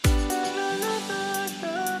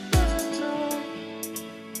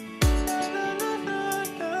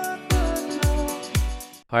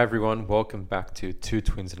Hi everyone, welcome back to Two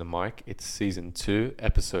Twins and a Mic. It's season 2,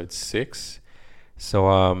 episode 6.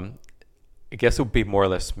 I guess it'll be more or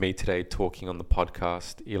less me today talking on the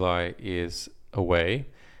podcast. Eli is away,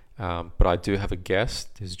 but I do have a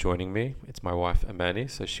guest who's joining me. It's my wife Amani,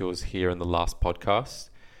 so she was here in the last podcast.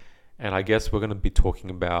 And I guess we're going to be talking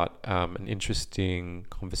about an interesting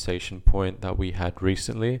conversation point that we had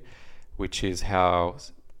recently, which is how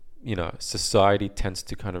society tends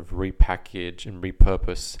to kind of repackage and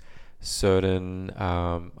repurpose certain,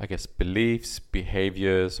 beliefs,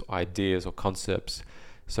 behaviors, ideas, or concepts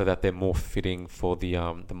so that they're more fitting for the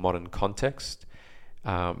modern context.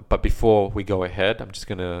 But before we go ahead, I'm just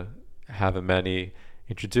going to have Amani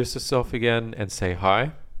introduce herself again and say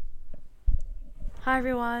hi. Hi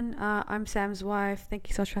everyone, I'm Sam's wife. Thank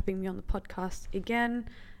you so much for having me on the podcast again.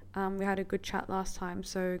 We had a good chat last time,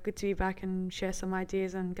 so good to be back and share some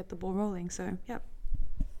ideas and get the ball rolling. So, yeah.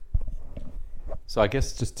 So I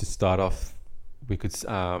guess just to start off, we could,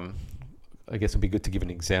 it'd be good to give an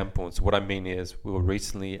example. So what I mean is we were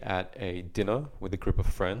recently at a dinner with a group of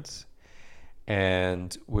friends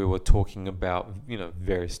and we were talking about,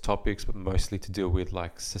 various topics, but mostly to do with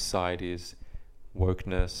like society's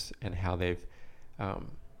wokeness and how they've,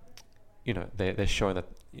 they're showing that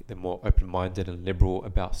they're more open-minded and liberal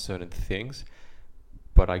about certain things.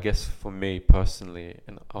 But I guess for me personally,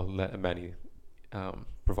 and I'll let Amani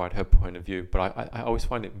provide her point of view, but I always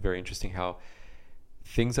find it very interesting how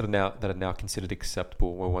things that are now considered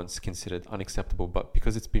acceptable were once considered unacceptable, but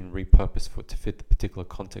because it's been repurposed to fit the particular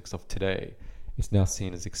context of today, it's now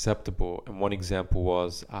seen as acceptable. And one example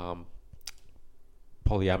was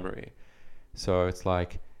polyamory. So it's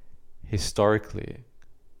like historically,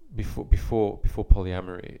 before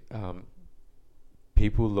polyamory,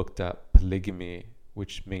 people looked at polygamy,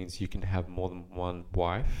 which means you can have more than one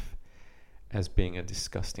wife, as being a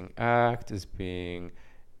disgusting act, as being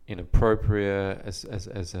inappropriate, as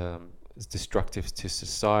destructive to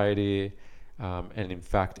society, and in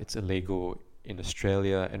fact, it's illegal in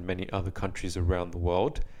Australia and many other countries around the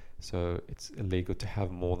world. So it's illegal to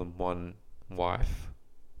have more than one wife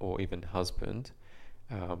or even husband,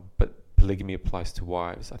 but polygamy applies to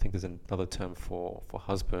wives. I think there's another term for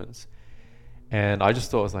husbands. And I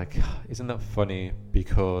just thought, I was like, isn't that funny?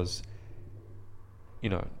 Because,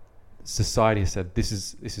 society has said this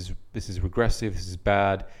is regressive, this is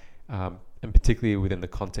bad, and particularly within the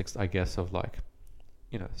context, I guess, of like,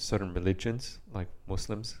 certain religions, like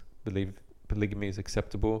Muslims believe polygamy is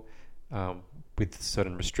acceptable, with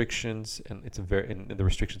certain restrictions, and and the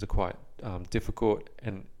restrictions are quite difficult,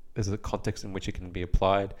 and there's a context in which it can be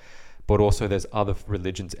applied. But also there's other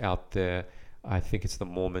religions out there. I think it's the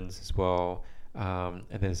Mormons as well. And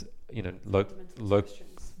there's,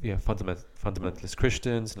 fundamentalist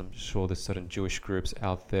Christians, and I'm sure there's certain Jewish groups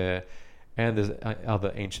out there. And there's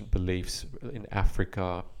other ancient beliefs in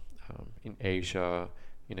Africa, in Asia,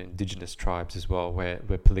 indigenous tribes as well, where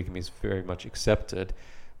polygamy is very much accepted.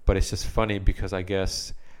 But it's just funny because I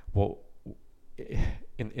guess,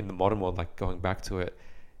 in the modern world, like going back to it,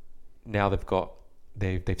 now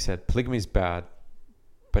they've said polygamy is bad,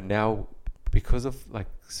 but now because of like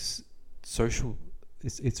social,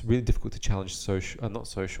 it's really difficult to challenge it's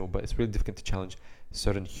really difficult to challenge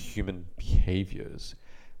certain human behaviors,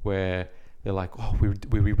 where they're like,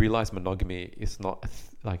 we realize monogamy is not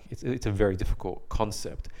it's a very difficult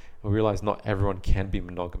concept. We realize not everyone can be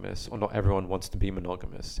monogamous, or not everyone wants to be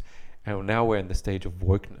monogamous, and now we're in the stage of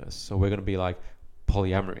wokeness. So we're going to be like,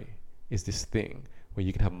 polyamory is this thing where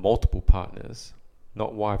you can have multiple partners,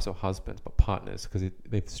 not wives or husbands, but partners, because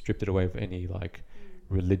they've stripped it away of any like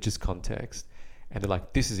religious context. And they're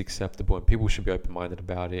like, this is acceptable and people should be open-minded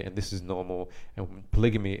about it, and this is normal. And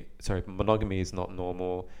monogamy is not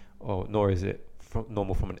normal, or nor is it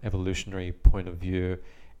normal from an evolutionary point of view.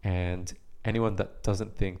 And anyone that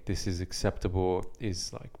doesn't think this is acceptable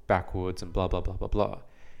is like backwards and blah, blah, blah, blah, blah.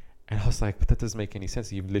 And I was like, but that doesn't make any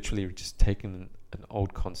sense. You've literally just taken an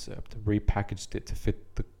old concept, repackaged it to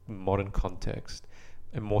fit the modern context,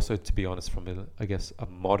 and more so, to be honest, from a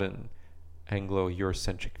modern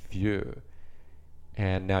Anglo-Eurocentric view.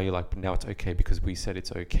 And now you're like, but now it's okay because we said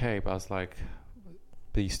it's okay. But I was like,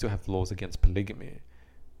 but you still have laws against polygamy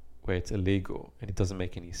where it's illegal and it doesn't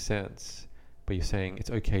make any sense. But you're saying it's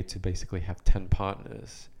okay to basically have 10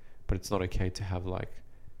 partners, but it's not okay to have like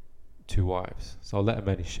 2 wives. So I'll let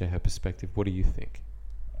Amani share her perspective. What do you think?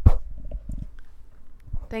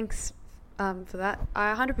 Thanks for that.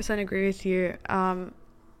 I 100% agree with you.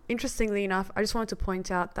 Interestingly enough, I just wanted to point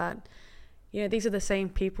out that, these are the same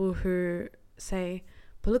people who say,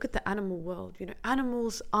 but look at the animal world.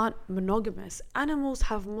 Animals aren't monogamous. Animals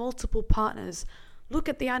have multiple partners. look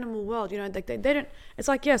at the animal world, they don't, it's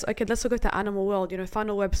like, yes, okay, let's look at the animal world,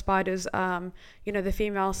 funnel web spiders, the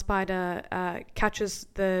female spider catches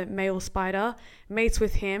the male spider, mates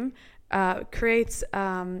with him, creates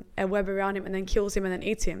a web around him and then kills him and then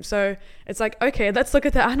eats him. So it's like, okay, let's look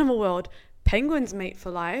at the animal world. Penguins mate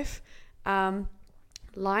for life.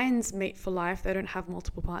 Lions mate for life. They don't have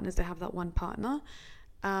multiple partners. They have that one partner.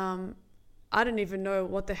 I don't even know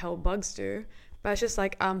what the hell bugs do, but it's just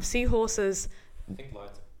like seahorses. I think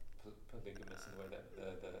lions are polygamous in the way that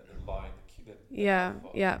the lion,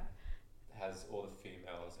 has all the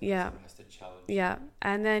females. And has to challenge. Yeah,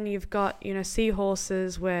 and then you've got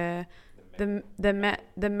seahorses where the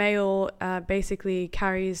male basically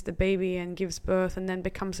carries the baby and gives birth and then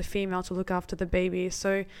becomes a female to look after the baby.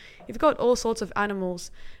 So you've got all sorts of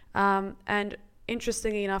animals, and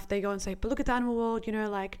interestingly enough, they go and say, but look at the animal world,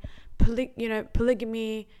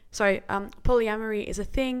 polyamory is a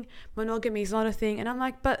thing, monogamy is not a thing. And I'm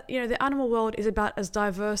like, but the animal world is about as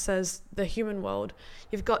diverse as the human world.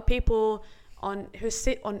 You've got people who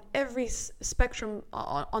sit on every spectrum,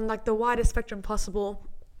 on like the widest spectrum possible,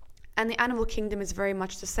 and the animal kingdom is very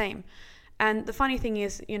much the same. And the funny thing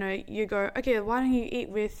is, you go, okay, why don't you eat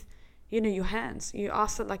with your hands? You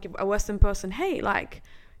ask it like a Western person, hey, like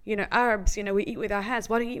Arabs, we eat with our hands,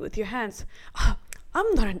 why don't you eat with your hands? Oh, I'm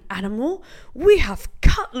not an animal, we have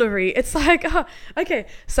cutlery. It's like, oh, okay,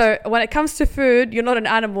 so when it comes to food, you're not an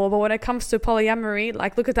animal, but when it comes to polyamory,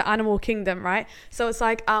 like look at the animal kingdom, right? So it's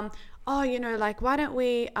like, like, why don't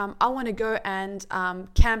we, I want to go and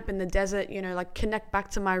camp in the desert, like connect back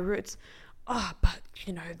to my roots. Oh, but,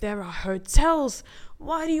 there are hotels.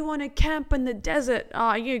 Why do you want to camp in the desert?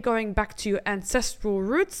 Are you going back to your ancestral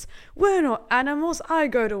roots? We're not animals. I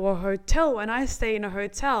go to a hotel and I stay in a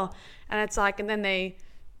hotel. And it's like, and then they,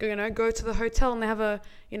 go to the hotel and they have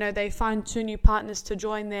they find 2 new partners to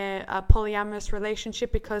join their polyamorous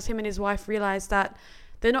relationship because him and his wife realize that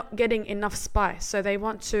they're not getting enough spice. So they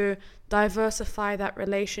want to diversify that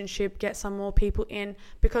relationship, get some more people in,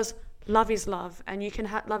 because love is love, and you can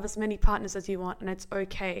love as many partners as you want, and it's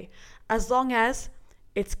okay. As long as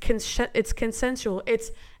it's consensual,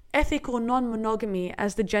 it's ethical non-monogamy,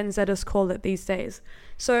 as the Gen Zers call it these days.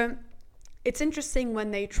 So it's interesting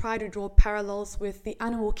when they try to draw parallels with the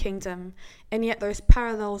animal kingdom, and yet those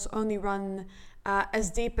parallels only run as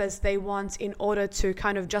deep as they want in order to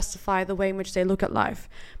kind of justify the way in which they look at life.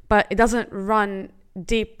 But it doesn't run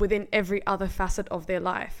deep within every other facet of their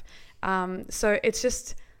life. So it's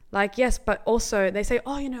just like, yes, but also they say,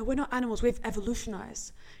 oh, we're not animals, we've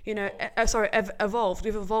evolutionized. Evolved.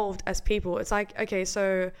 We've evolved as people. It's like, okay,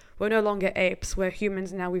 so we're no longer apes, we're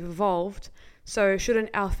humans now, we've evolved. So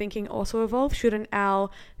shouldn't our thinking also evolve? Shouldn't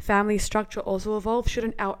our family structure also evolve?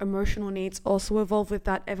 Shouldn't our emotional needs also evolve with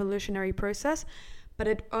that evolutionary process? But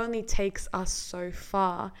it only takes us so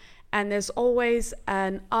far. And there's always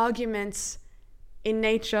an argument in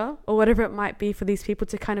nature, or whatever it might be, for these people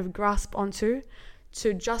to kind of grasp onto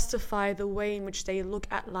to justify the way in which they look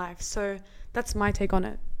at life. So that's my take on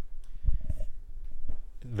it.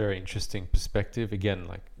 Very interesting perspective. Again,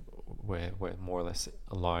 like we're more or less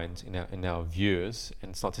aligned in our views,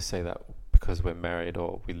 and it's not to say that because we're married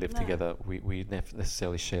or we live together we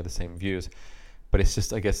necessarily share the same views, but it's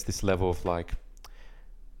just, I guess, this level of like,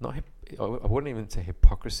 I wouldn't even say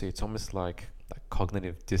hypocrisy. It's almost like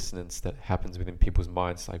cognitive dissonance that happens within people's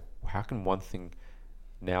minds. Like, how can one thing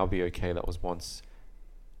now be okay that was once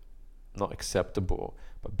not acceptable,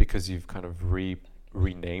 but because you've kind of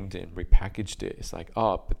renamed it and repackaged it, it's like,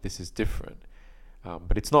 oh, but this is different.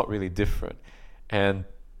 But it's not really different. And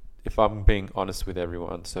if I'm being honest with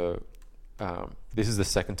everyone, so this is the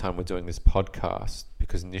second time we're doing this podcast,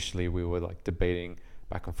 because initially we were like debating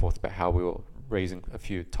back and forth about how we were raising a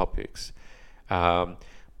few topics.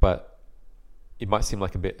 But it might seem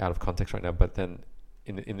like a bit out of context right now, but then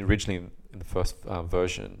originally in the first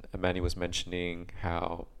version, Amani was mentioning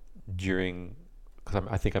how because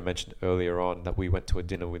I think I mentioned earlier on that we went to a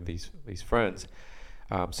dinner with these friends.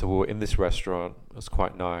 So we were in this restaurant. It was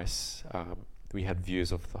quite nice. We had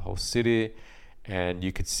views of the whole city, and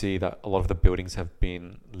you could see that a lot of the buildings have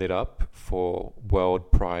been lit up for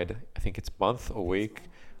World Pride. I think it's month or week.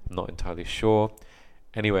 I'm not entirely sure.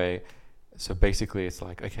 Anyway, so basically it's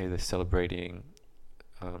like, okay, they're celebrating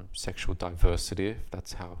sexual diversity, if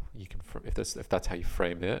that's how you can, if that's how you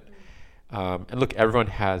frame it. And look, everyone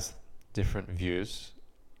has different views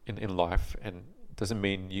in life, and doesn't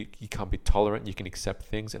mean you can't be tolerant. You can accept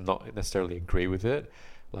things and not necessarily agree with it.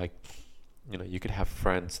 Like, you could have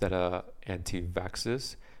friends that are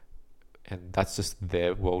anti-vaxxers, and that's just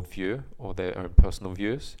their worldview or their own personal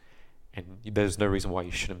views, and there's no reason why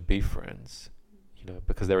you shouldn't be friends.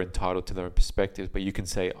 because they're entitled to their own perspectives. But you can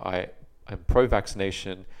say, I'm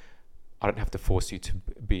pro-vaccination. I don't have to force you to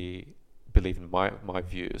believe in my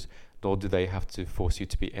views, nor do they have to force you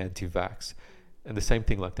to be anti-vax. And the same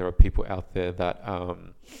thing, like there are people out there that,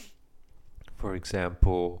 for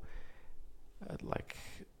example, like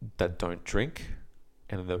that don't drink,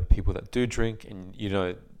 and there are people that do drink, and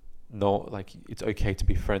like it's okay to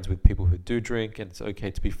be friends with people who do drink, and it's okay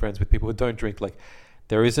to be friends with people who don't drink. Like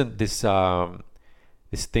there isn't this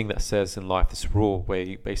this thing that says in life, this rule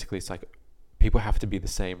where basically it's like people have to be the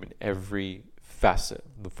same in every facet,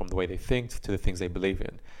 from the way they think to the things they believe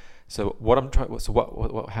in. So what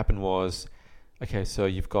happened was, okay, so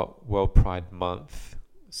you've got World Pride Month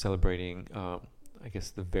celebrating, I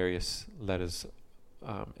guess the various letters,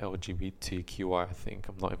 LGBTQI, I think.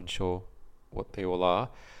 I'm not even sure what they all are.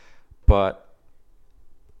 But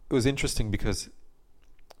it was interesting because,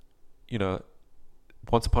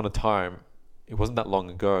 once upon a time, it wasn't that long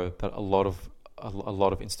ago that a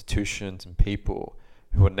lot of institutions and people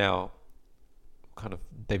who are now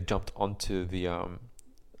they've jumped onto the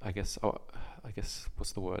I guess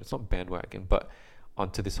what's the word? It's not bandwagon, but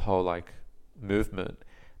onto this whole like movement.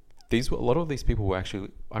 A lot of these people were actually,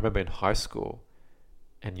 I remember in high school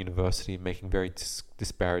and university, making very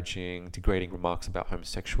disparaging, degrading remarks about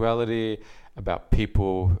homosexuality, about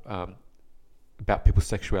people's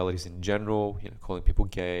sexualities in general. Calling people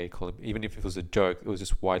gay, even if it was a joke, it was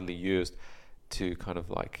just widely used to kind of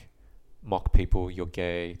like mock people. You're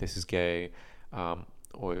gay. This is gay.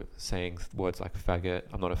 Or saying words like faggot,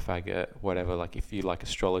 I'm not a faggot, whatever. Like if you like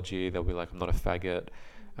astrology, they'll be like, I'm not a faggot.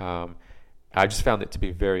 I just found it to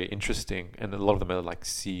be very interesting, and a lot of them are like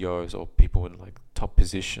CEOs or people in like top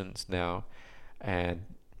positions now, and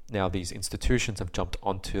now these institutions have jumped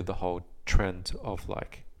onto the whole trend of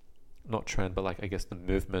like, not trend, but like I guess the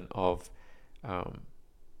movement of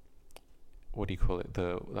what do you call it,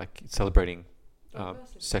 the like celebrating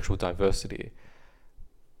sexual diversity.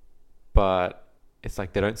 But it's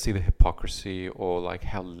like they don't see the hypocrisy or like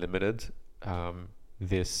how limited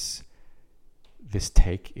this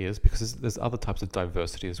take is, because there's other types of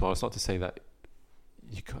diversity as well. It's not to say that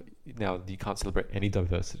you can't celebrate any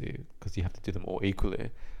diversity, because you have to do them all equally.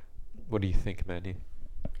 What do you think, Mandy?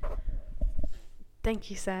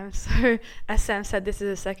 Thank you, Sam. So, as Sam said, this is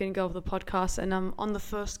the second go of the podcast, and on the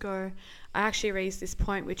first go, I actually raised this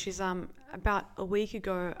point, which is about a week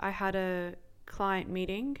ago, I had a client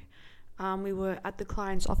meeting. We were at the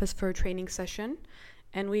client's office for a training session,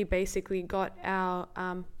 and we basically got our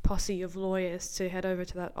posse of lawyers to head over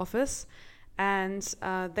to that office, and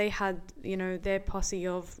they had their posse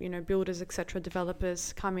of builders, etc.,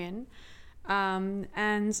 developers come in,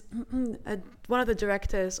 and one of the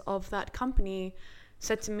directors of that company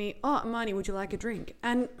said to me, "Oh, Amani, would you like a drink?"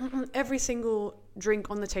 And every single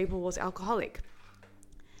drink on the table was alcoholic.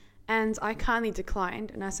 And I kindly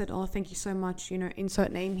declined, and I said, "Oh, thank you so much,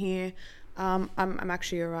 insert name here. I'm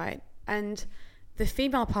actually all right." And the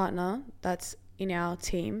female partner that's in our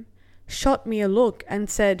team shot me a look and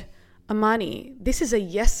said, "Amani, this is a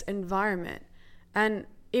yes environment." And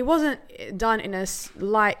it wasn't done in a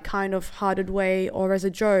light kind of hearted way or as a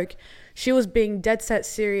joke. She was being dead set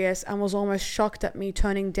serious and was almost shocked at me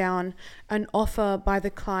turning down an offer by the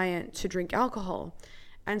client to drink alcohol.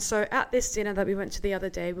 And so at this dinner that we went to the other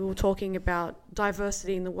day, we were talking about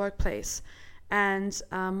diversity in the workplace. And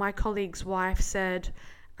my colleague's wife said,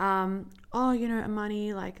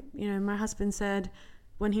 Amani, my husband said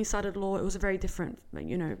when he started law, it was a very different,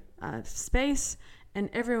 space. And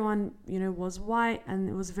everyone, was white, and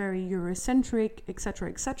it was very Eurocentric, etc.,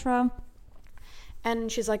 etc. And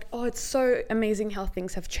she's like, "Oh, it's so amazing how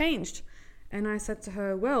things have changed." And I said to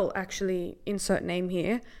her, "Well, actually, insert name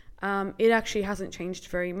here. It actually hasn't changed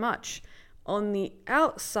very much. On the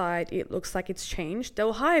outside, it looks like it's changed.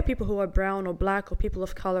 They'll hire people who are brown or black or people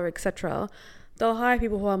of color, etc. They'll hire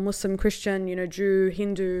people who are Muslim, Christian, Jew,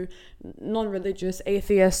 Hindu, non-religious,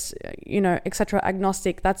 atheist, etc.,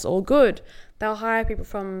 agnostic. That's all good. They'll hire people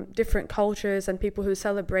from different cultures and people who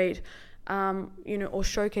celebrate, or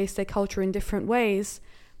showcase their culture in different ways,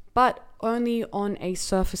 but only on a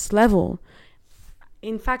surface level.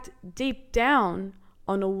 In fact, deep down,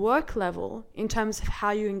 on a work level, in terms of how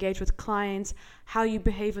you engage with clients, how you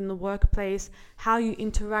behave in the workplace, how you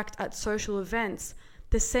interact at social events,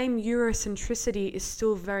 the same Eurocentricity is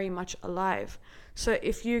still very much alive. So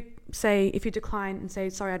if you decline and say,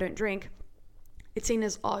 "Sorry, I don't drink," it's seen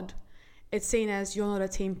as odd. It's seen as you're not a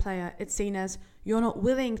team player. It's seen as you're not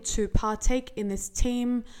willing to partake in this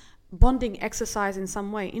team bonding exercise in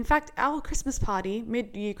some way. In fact, our Christmas party,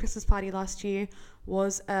 mid-year Christmas party last year,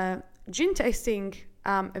 was a gin tasting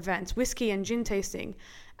events, whiskey and gin tasting.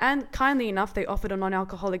 And kindly enough, they offered a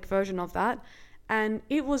non-alcoholic version of that. And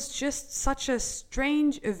it was just such a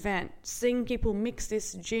strange event, seeing people mix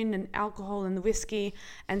this gin and alcohol and whiskey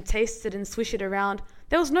and taste it and swish it around.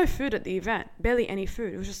 There was no food at the event, barely any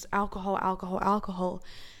food. It was just alcohol, alcohol, alcohol.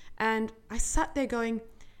 And I sat there going,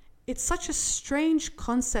 it's such a strange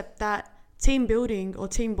concept that team building or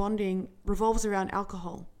team bonding revolves around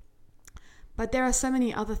alcohol. But there are so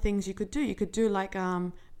many other things you could do. You could do like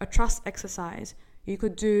a trust exercise. You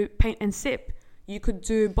could do paint and sip. You could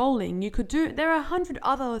do bowling. There are 100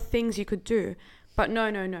 other things you could do. But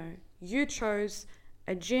no. You chose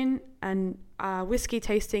a gin and whiskey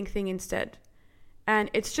tasting thing instead.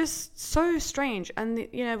 And it's just so strange. And,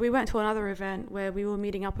 we went to another event where we were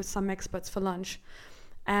meeting up with some experts for lunch.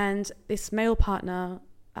 And this male partner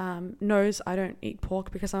knows I don't eat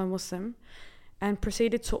pork because I'm a Muslim, and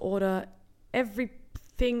proceeded to order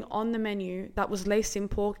everything on the menu that was laced in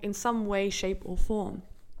pork in some way, shape or form.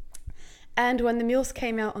 And when the meals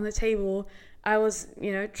came out on the table, I was,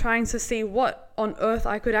 trying to see what on earth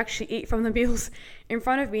I could actually eat from the meals in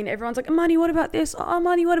front of me. And everyone's like, Amani, what about this? Oh,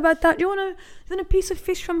 Amani, what about that? Do you want a piece of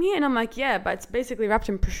fish from here? And I'm like, yeah, but it's basically wrapped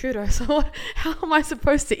in prosciutto. So how am I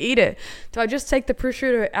supposed to eat it? Do I just take the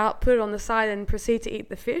prosciutto out, put it on the side and proceed to eat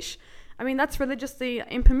the fish? I mean, that's religiously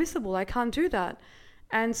impermissible. I can't do that.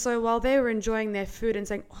 And so while they were enjoying their food and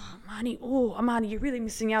saying, Amani, you're really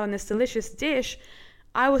missing out on this delicious dish,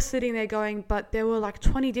 I was sitting there going, but there were like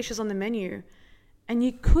 20 dishes on the menu, and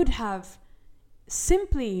you could have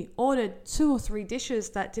simply ordered 2 or 3 dishes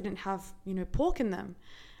that didn't have, pork in them.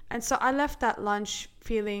 And so I left that lunch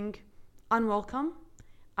feeling unwelcome.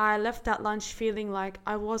 I left that lunch feeling like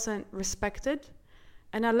I wasn't respected,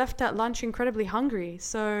 and I left that lunch incredibly hungry.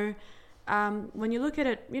 So when you look at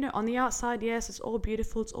it, on the outside, yes, it's all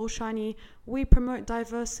beautiful, it's all shiny. We promote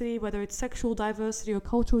diversity, whether it's sexual diversity or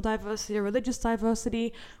cultural diversity or religious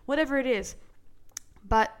diversity, whatever it is.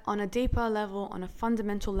 But on a deeper level, on a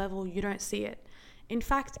fundamental level, you don't see it. In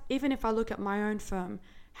fact, even if I look at my own firm,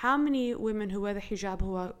 how many women who wear the hijab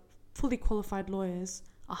who are fully qualified lawyers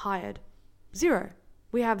are hired? 0.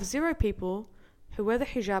 We have 0 people who wear the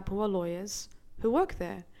hijab who are lawyers who work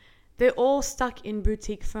there. They're all stuck in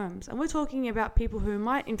boutique firms. And we're talking about people who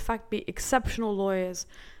might in fact be exceptional lawyers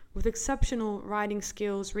with exceptional writing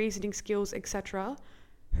skills, reasoning skills, etc.,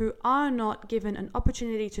 who are not given an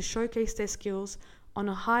opportunity to showcase their skills on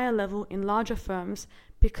a higher level in larger firms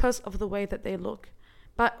because of the way that they look.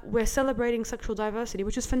 But we're celebrating sexual diversity,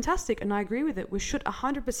 which is fantastic, and I agree with it. We should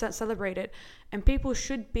 100% celebrate it, and people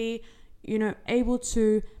should be, able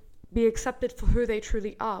to be accepted for who they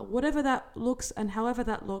truly are. Whatever that looks and however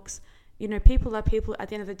that looks, people are people at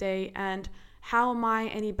the end of the day, and how am I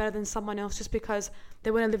any better than someone else just because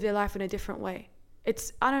they want to live their life in a different way?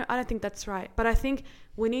 I don't think that's right. But I think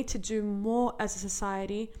we need to do more as a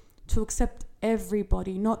society to accept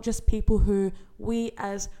everybody, not just people who we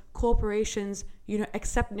as corporations,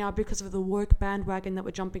 accept now because of the woke bandwagon that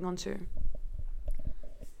we're jumping onto.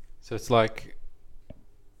 So it's like,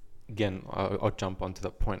 again, I'll jump onto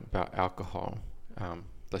that point about alcohol.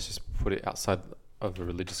 Let's just put it outside of a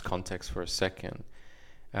religious context for a second.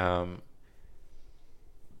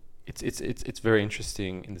 It's very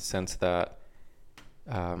interesting in the sense that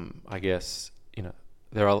I guess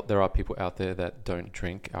there are people out there that don't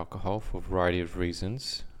drink alcohol for a variety of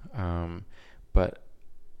reasons, but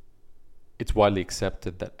it's widely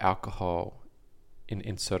accepted that alcohol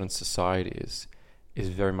in certain societies is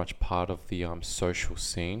very much part of the social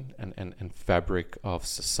scene and fabric of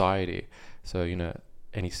society. So,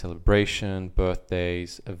 any celebration,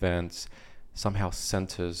 birthdays, events, somehow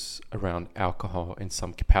centers around alcohol in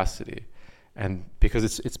some capacity. And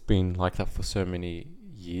because it's been like that for so many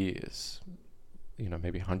years,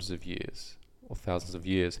 maybe hundreds of years or thousands of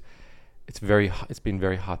years, it's been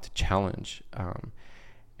very hard to challenge.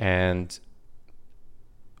 And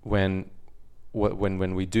when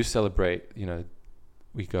we do celebrate,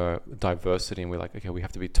 we go diversity, and we're like, okay, we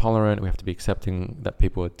have to be tolerant, we have to be accepting that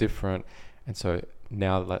people are different. And so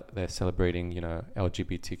now that they're celebrating,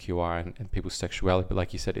 LGBTQI and people's sexuality, but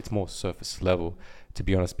like you said, it's more surface level, to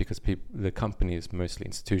be honest, because the companies, mostly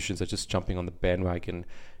institutions, are just jumping on the bandwagon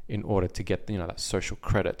in order to get, that social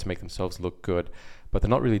credit to make themselves look good. But they're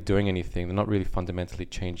not really doing anything. They're not really fundamentally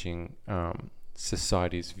changing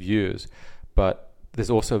society's views. But there's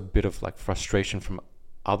also a bit of like frustration from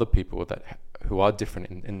other people who are different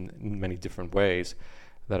in many different ways,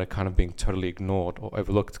 that are kind of being totally ignored or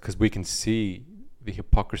overlooked, because we can see the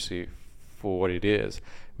hypocrisy for what it is.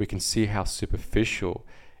 We can see how superficial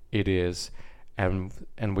it is, and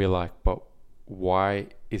we're like, but why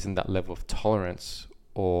isn't that level of tolerance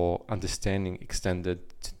or understanding extended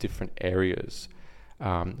to different areas?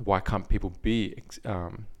 Why can't people be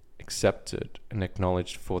accepted and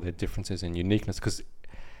acknowledged for their differences and uniqueness? Because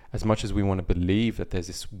as much as we want to believe that there's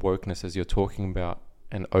this wokeness, as you're talking about,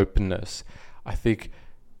 and openness, I think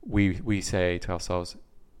we say to ourselves,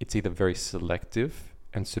 it's either very selective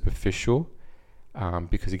and superficial,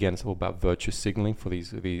 because again, it's all about virtue signaling for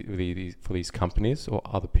these companies or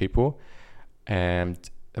other people, and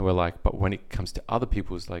we're like, but when it comes to other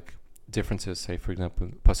people's like differences, say for example,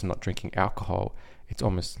 a person not drinking alcohol, it's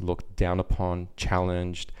almost looked down upon,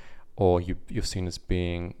 challenged, or you're seen as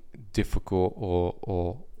being difficult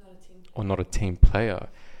or not a team player.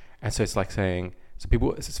 And so it's like saying, so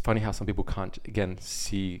people, it's funny how some people can't again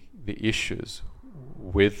see the issues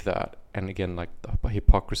with that, and again like the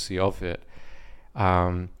hypocrisy of it.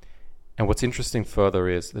 And what's interesting further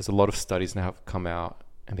is there's a lot of studies now have come out,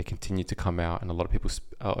 and they continue to come out, and a lot of people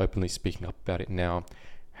are openly speaking up about it now,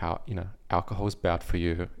 how alcohol is bad for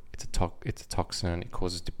you. It's a toxin. It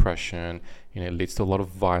causes depression. It leads to a lot of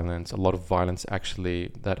violence. A lot of violence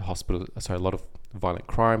actually a lot of violent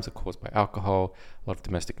crimes are caused by alcohol. A lot of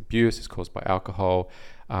domestic abuse is caused by alcohol.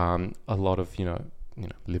 A lot of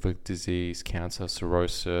liver disease, cancer,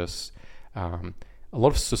 cirrhosis. A lot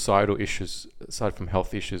of societal issues, aside from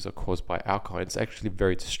health issues, are caused by alcohol. It's actually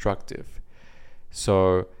very destructive.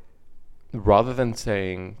 So rather than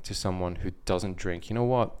saying to someone who doesn't drink, you know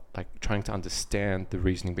what, like trying to understand the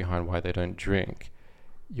reasoning behind why they don't drink,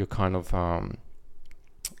 you're kind of,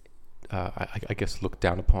 I guess, looked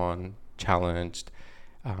down upon, challenged.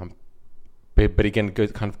 But again,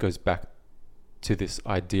 it kind of goes back to this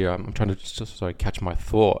idea. I'm trying to just catch my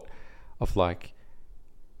thought of like,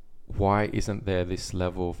 why isn't there this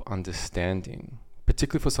level of understanding,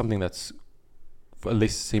 particularly for something that's at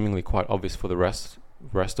least seemingly quite obvious for the rest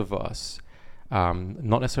of us,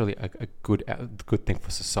 not necessarily a good thing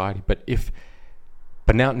for society, but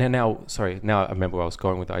now I remember where I was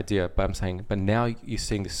going with the idea, but I'm saying, but now you're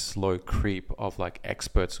seeing this slow creep of like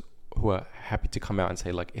experts who are happy to come out and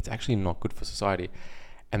say like, it's actually not good for society.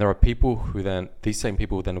 And there are people who then, these same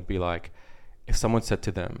people then will be like, if someone said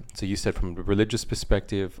to them, so you said from a religious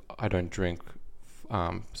perspective, I don't drink,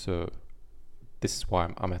 so this is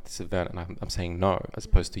why I'm at this event, and I'm saying no as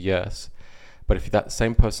opposed to yes. But if that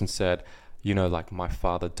same person said, like my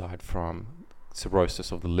father died from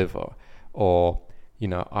cirrhosis of the liver, or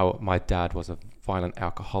my dad was a violent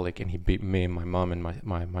alcoholic and he beat me and my mum and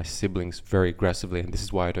my siblings very aggressively, and this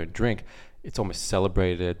is why I don't drink, it's almost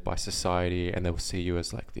celebrated by society, and they will see you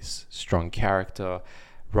as like this strong character,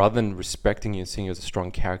 rather than respecting you and seeing you as a strong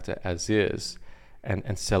character as is,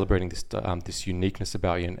 and celebrating this uniqueness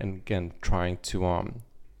about you, and again trying to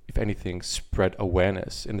if anything spread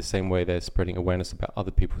awareness in the same way they're spreading awareness about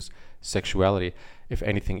other people's sexuality. If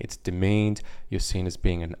anything, it's demeaned, you're seen as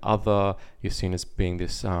being an other, you're seen as being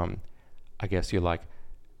this I guess you're like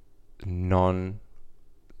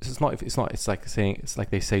it's like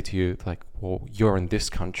they say to you like, well, you're in this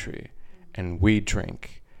country and we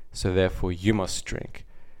drink, so therefore you must drink,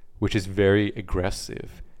 which is very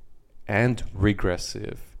aggressive and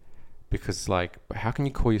regressive, because like, how can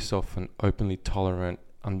you call yourself an openly tolerant,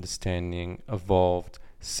 understanding, evolved,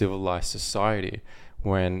 civilized society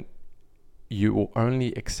when you will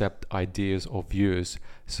only accept ideas or views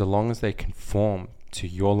so long as they conform to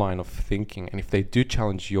your line of thinking? And if they do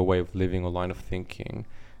challenge your way of living or line of thinking,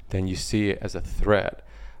 then you see it as a threat.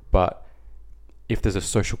 But if there's a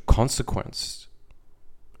social consequence,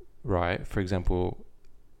 right? For example,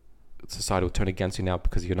 society will turn against you now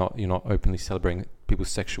because you're not openly celebrating people's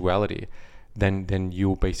sexuality, then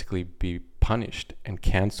you'll basically be punished and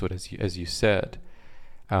cancelled, as you said.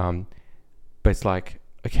 But it's like,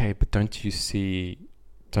 okay, but don't you see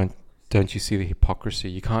the hypocrisy?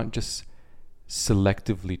 You can't just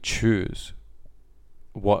selectively choose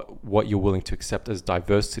what you're willing to accept as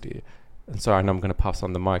diversity. And so I know I'm going to pass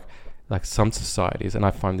on the mic. Like some societies, and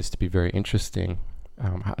I find this to be very interesting.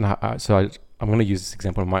 I'm going to use this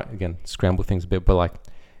example. I might again scramble things a bit, but like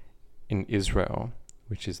in Israel,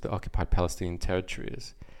 which is the occupied Palestinian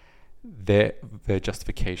territories, their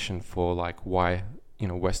justification for like why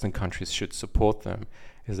Western countries should support them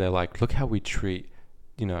is they're like, look how we treat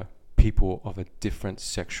people of a different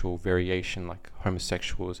sexual variation, like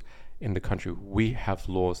homosexuals in the country. We have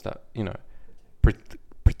laws that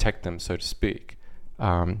protect them, so to speak.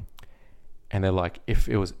 And they're like, if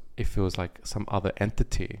it was like some other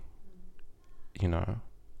entity,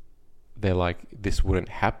 they're like, this wouldn't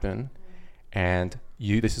happen, and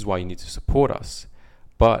this is why you need to support us.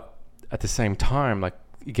 But at the same time, like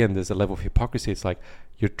again, there's a level of hypocrisy. It's like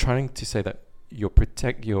you're trying to say that you're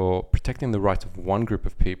protecting the rights of one group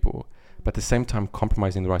of people, but at the same time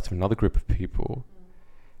compromising the rights of another group of people.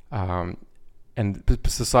 And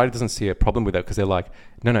society doesn't see a problem with that because they're like,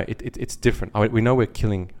 no, it's different. We know we're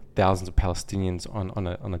killing thousands of Palestinians on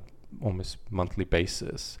a almost monthly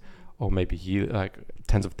basis, or maybe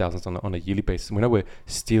tens of thousands on a yearly basis. We know we're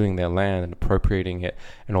stealing their land and appropriating it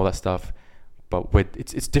and all that stuff. But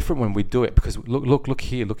it's different when we do it, because look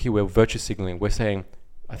here, we're virtue signaling. We're saying,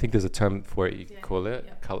 I think there's a term for it, you call it.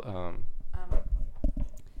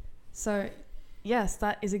 So, yes,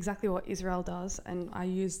 that is exactly what Israel does. And I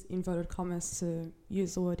use inverted commas to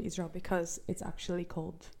use the word Israel because it's actually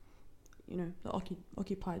called, the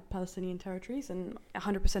occupied Palestinian territories. And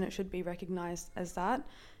 100% it should be recognized as that.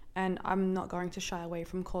 And I'm not going to shy away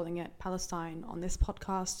from calling it Palestine on this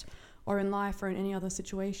podcast or in life or in any other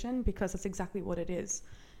situation, because that's exactly what it is.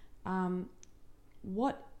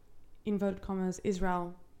 What, inverted commas,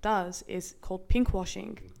 Israel does is called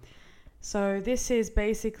pinkwashing. So this is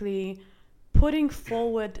basically putting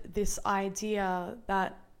forward this idea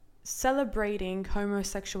that celebrating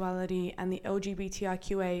homosexuality and the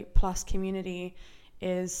LGBTIQA plus community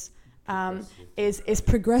is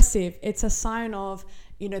progressive. It's a sign of,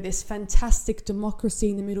 this fantastic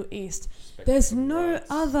democracy in the Middle East. There's no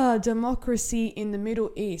other democracy in the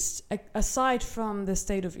Middle East aside from the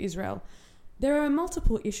state of Israel. There are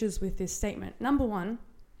multiple issues with this statement. Number one,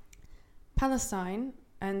 Palestine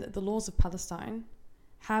and the laws of Palestine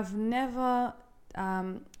have never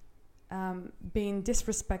been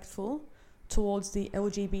disrespectful towards the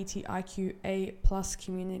LGBTIQA plus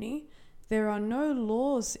community. There are no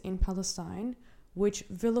laws in Palestine which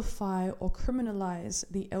vilify or criminalize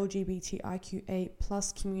the LGBTIQA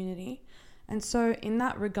plus community. And so in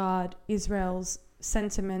that regard, Israel's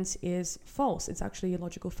sentiment is false. It's actually a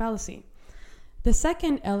logical fallacy. The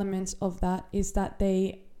second element of that is that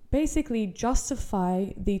they basically justify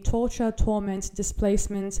the torture, torment,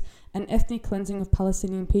 displacement, and ethnic cleansing of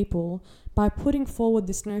Palestinian people by putting forward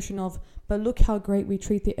this notion of, but look how great we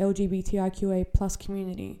treat the LGBTIQA plus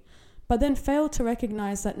community. But then fail to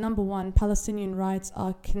recognize that, number one, Palestinian rights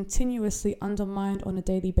are continuously undermined on a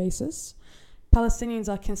daily basis. Palestinians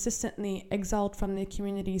are consistently exiled from their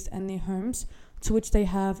communities and their homes, to which they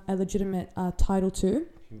have a legitimate title to.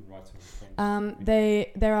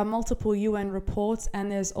 There are multiple UN reports,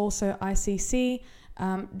 and there's also ICC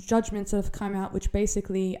judgments that have come out which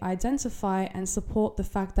basically identify and support the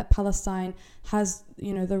fact that Palestine has,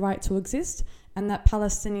 the right to exist, and that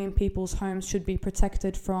Palestinian people's homes should be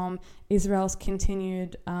protected from Israel's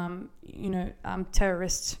continued,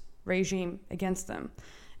 terrorist regime against them.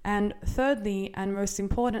 And thirdly, and most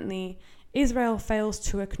importantly, Israel fails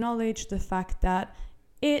to acknowledge the fact that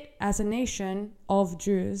it, as a nation of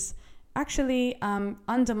Jews, actually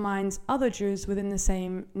undermines other Jews within the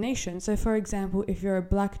same nation. So, for example, if you're a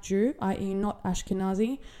black Jew, i.e. not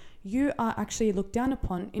Ashkenazi, you are actually looked down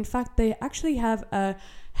upon. In fact, they actually have a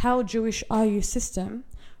 "How Jewish Are You" system,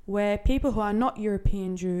 where people who are not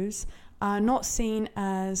European Jews are not seen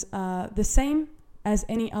as the same as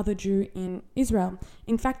any other Jew in Israel.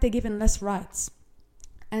 In fact, they're given less rights.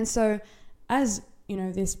 And so, as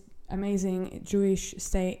this amazing Jewish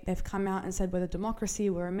state, they've come out and said we're the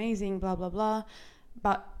democracy, we're amazing, blah blah blah.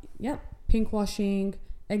 But pinkwashing,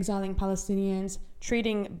 exiling Palestinians,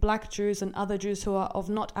 treating black Jews and other Jews who are of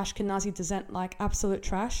not Ashkenazi descent like absolute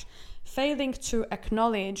trash, failing to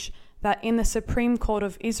acknowledge that in the Supreme Court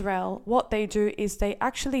of Israel, what they do is they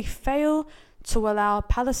actually fail to allow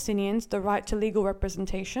Palestinians the right to legal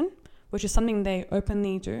representation, which is something they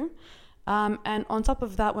openly do. And on top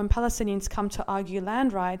of that, when Palestinians come to argue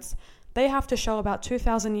land rights, they have to show about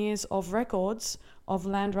 2,000 years of records of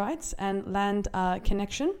land rights and land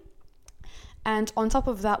connection. And on top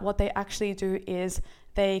of that, what they actually do is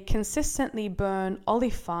they consistently burn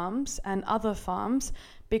olive farms and other farms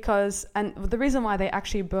and the reason why they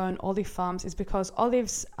actually burn olive farms is because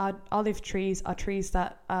olive trees are trees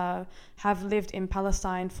that have lived in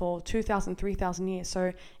Palestine for 2,000, 3,000 years.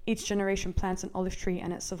 So each generation plants an olive tree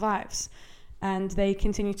and it survives. And they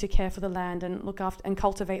continue to care for the land and look after and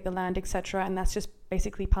cultivate the land, etc. And that's just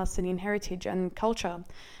basically Palestinian heritage and culture.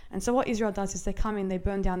 And so what Israel does is they come in, they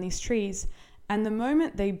burn down these trees. And the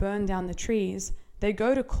moment they burn down the trees, they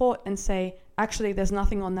go to court and say, actually, there's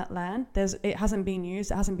nothing on that land. It hasn't been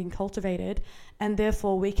used, it hasn't been cultivated, and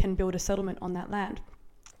therefore we can build a settlement on that land.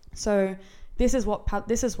 So this is what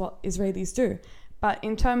Israelis do. But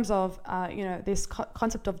in terms of this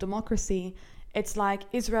concept of democracy, it's like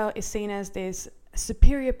Israel is seen as this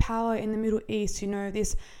superior power in the Middle East.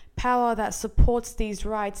 This power that supports these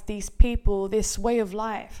rights, these people, this way of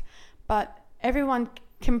life. But everyone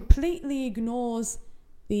completely ignores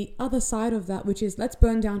the other side of that, which is let's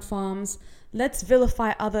burn down farms, let's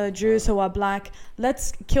vilify other Jews who are black,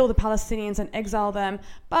 let's kill the Palestinians and exile them.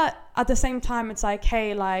 But at the same time, it's like,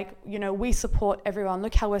 hey, like, you know, we support everyone.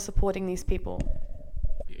 Look how we're supporting these people.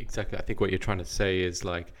 Exactly. I think what you're trying to say is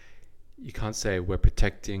like, you can't say we're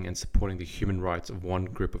protecting and supporting the human rights of one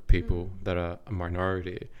group of people that are a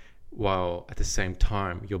minority, while at the same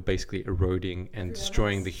time you're basically eroding and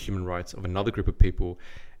destroying the human rights of another group of people,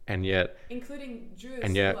 and yet including Jews,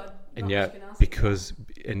 and yet because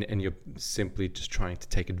and you're simply just trying to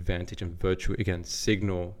take advantage and virtue again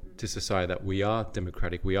signal to society that we are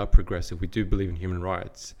democratic, we are progressive, we do believe in human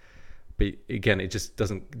rights, but again it just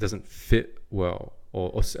doesn't fit well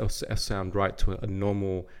or sound right to a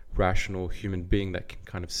normal rational human being that can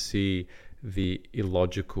kind of see the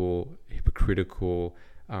illogical, hypocritical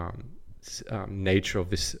nature of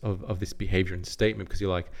this behavior and statement, because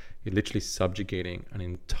you're literally subjugating an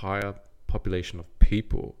entire population of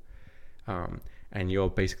people, and you're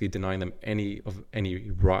basically denying them any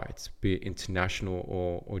rights, be it international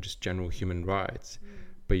or just general human rights.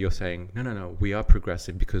 But you're saying no, we are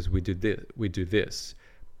progressive because we do this.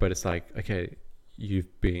 But it's like, okay,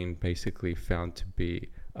 you've been basically found to be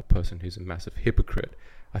a person who's a massive hypocrite.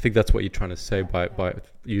 I think that's what you're trying to say by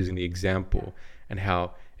using the example, and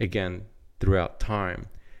how again throughout time,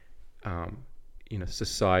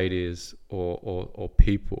 societies or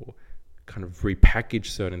people kind of repackage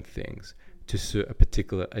certain things to suit a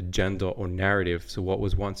particular agenda or narrative. So what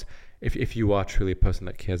was once, if you are truly a person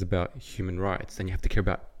that cares about human rights, then you have to care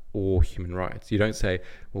about all human rights. You don't say,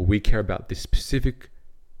 well, we care about this specific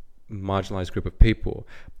marginalized group of people,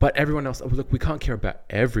 but everyone else, look, we can't care about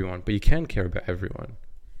everyone, but you can care about everyone.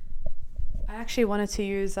 I actually wanted to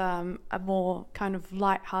use a more kind of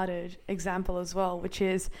light-hearted example as well, which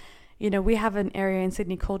is, we have an area in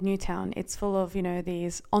Sydney called Newtown. It's full of,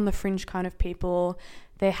 these on the fringe kind of people.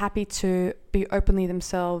 They're happy to be openly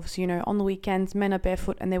themselves. On the weekends, men are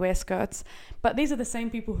barefoot and they wear skirts. But these are the same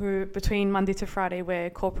people who, between Monday to Friday, wear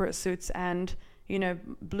corporate suits and,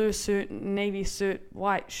 blue suit, navy suit,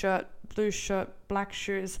 white shirt, blue shirt, black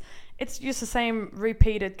shoes. It's just the same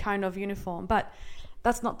repeated kind of uniform. But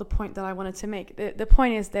that's not the point that I wanted to make. The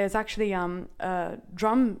point is there's actually a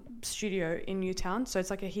drum studio in Newtown. So it's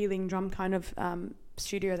like a healing drum kind of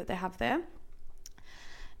studio that they have there.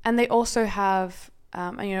 And they also have,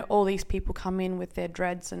 all these people come in with their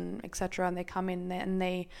dreads and etc. And they come in there and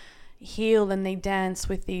they heal and they dance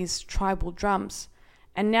with these tribal drums.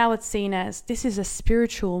 And now it's seen as, this is a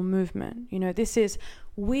spiritual movement. This is,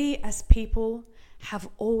 we as people have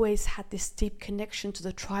always had this deep connection to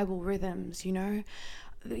the tribal rhythms,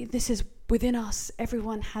 This is within us.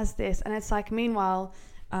 Everyone has this. And it's like, meanwhile,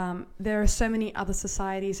 there are so many other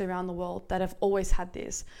societies around the world that have always had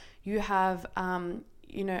this. You have,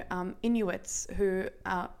 Inuits who,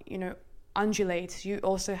 undulate. You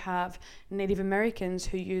also have Native Americans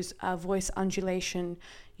who use voice undulation.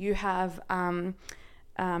 You have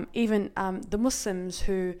even the Muslims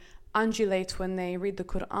who undulate when they read the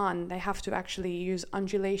Quran. They have to actually use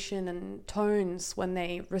undulation and tones when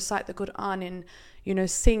they recite the Quran in,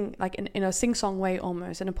 sing, like in a sing-song way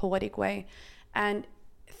almost, in a poetic way. And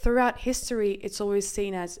throughout history, it's always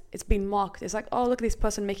seen as, it's been mocked. It's like, oh, look at this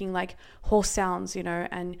person making like horse sounds,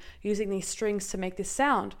 and using these strings to make this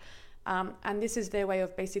sound. And this is their way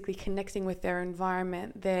of basically connecting with their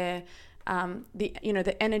environment, their,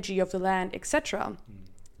 the energy of the land, etc.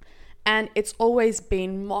 And it's always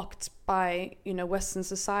been mocked by, Western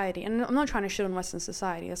society. And I'm not trying to shit on Western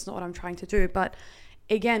society. That's not what I'm trying to do. But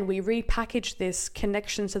again, we repackage this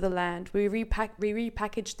connection to the land. We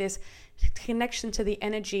repackage this connection to the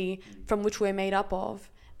energy from which we're made up of.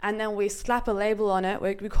 And then we slap a label on it.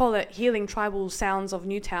 We call it Healing Tribal Sounds of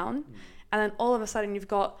Newtown. And then all of a sudden you've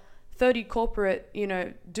got 30 corporate,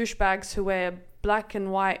 douchebags who wear black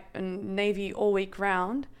and white and navy all week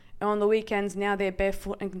round. And on the weekends, now they're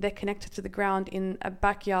barefoot and they're connected to the ground in a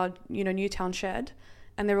backyard, Newtown shed.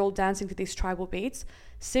 And they're all dancing to these tribal beats,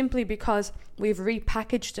 simply because we've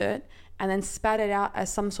repackaged it and then spat it out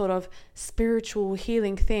as some sort of spiritual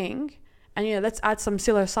healing thing. And, let's add some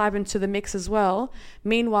psilocybin to the mix as well.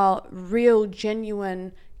 Meanwhile, real,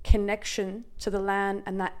 genuine connection to the land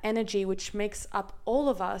and that energy which makes up all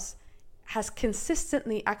of us has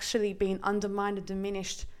consistently actually been undermined and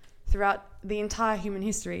diminished throughout the entire human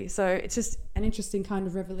history. So it's just an interesting kind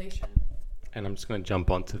of revelation. And I'm just going to jump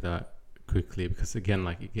onto that quickly, because again,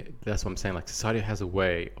 that's what I'm saying. Like, society has a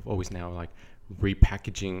way of always now like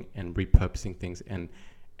repackaging and repurposing things, and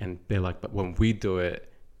they're like, but when we do it,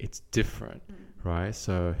 it's different, right?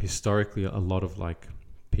 So historically, a lot of like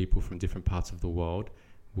people from different parts of the world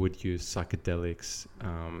would use psychedelics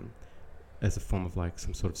as a form of like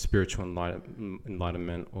some sort of spiritual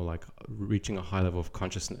enlightenment or like reaching a high level of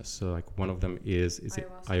consciousness. So like one of them is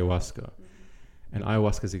ayahuasca. And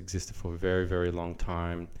ayahuasca has existed for a very, very long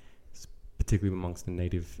time, particularly amongst the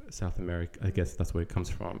native South America. I guess that's where it comes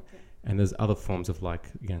from. Yeah. And there's other forms of like,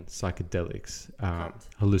 again, psychedelics,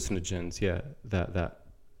 hallucinogens, that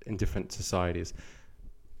in different societies.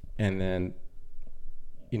 And then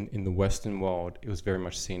in the Western world, it was very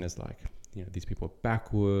much seen as like, these people are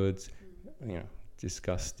backwards,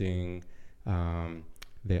 disgusting,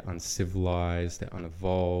 they're uncivilized, they're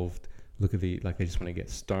unevolved. Look at they just want to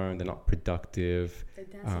get stoned, they're not productive. They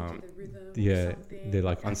dance to the rhythm. They're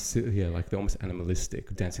like like they're almost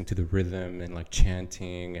animalistic, dancing to the rhythm and like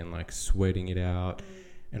chanting and like sweating it out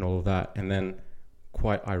and all of that. And then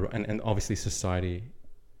and obviously society,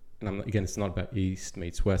 and again, it's not about East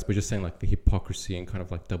meets West, but just saying like the hypocrisy and kind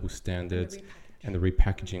of like double standards and the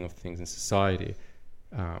repackaging of things in society,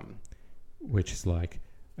 which is like,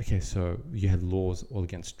 okay, so you had laws all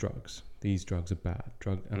against drugs. These drugs are bad.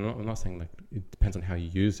 And I'm not saying like it depends on how you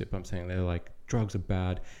use it, but I'm saying they're like drugs are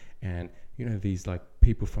bad, and these like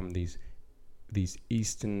people from these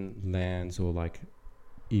Eastern lands, or like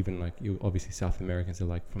even like obviously South Americans are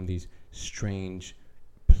like from these strange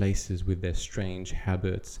places with their strange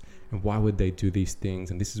habits, and why would they do these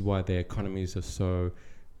things? And this is why their economies are so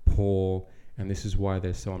poor, and this is why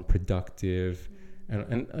they're so unproductive.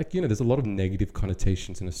 And like, there's a lot of negative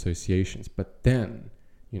connotations and associations. But then,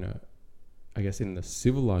 I guess in the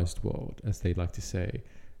civilized world, as they like to say,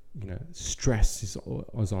 stress is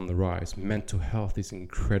on the rise. Mental health is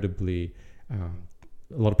incredibly, a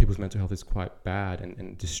lot of people's mental health is quite bad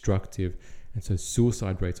and destructive. And so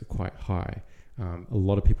suicide rates are quite high. A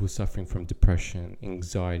lot of people suffering from depression,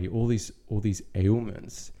 anxiety, all these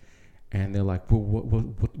ailments. And they're like, well,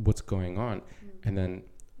 what's going on? And then,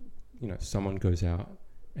 someone goes out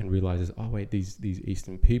and realizes, oh wait, these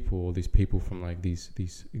Eastern people, or these people from like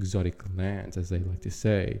these exotic lands, as they like to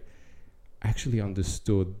say, actually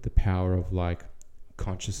understood the power of like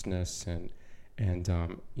consciousness and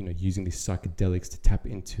using these psychedelics to tap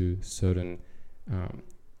into certain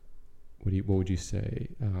what would you say,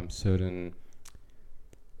 certain,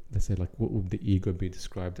 let's say, like, what would the ego be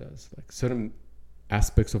described as? Like certain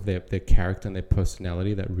aspects of their character and their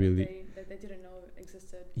personality that really they didn't know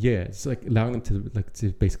existed. Yeah, it's like allowing them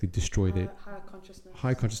to basically destroy their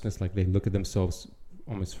high consciousness. Like they look at themselves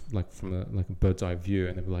almost like from a bird's eye view,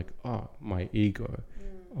 and they're like, oh, my ego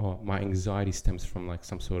or my anxiety stems from like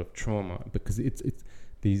some sort of trauma, because it's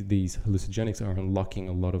these hallucinogenics are unlocking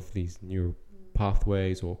a lot of these neural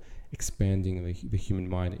pathways, or expanding the human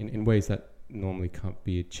mind in ways that normally can't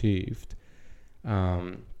be achieved.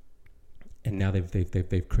 And now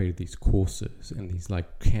they've created these courses and these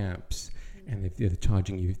like camps, and they're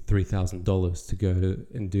charging you $3,000 to go to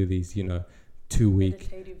and do these 2-week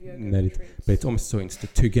meditative, but it's almost so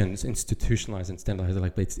it's institutionalized and standardized.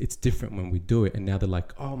 Like, but it's different when we do it. And now they're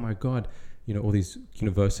like, oh my god, all these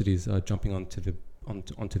universities are jumping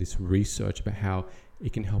onto this research about how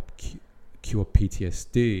it can help cure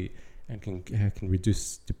PTSD and can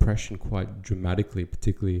reduce depression quite dramatically,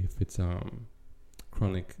 particularly if it's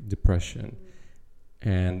chronic depression.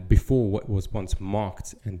 And before, what was once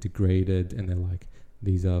mocked and degraded, and they're like,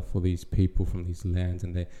 these are for these people from these lands,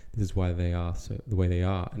 and this is why they are so the way they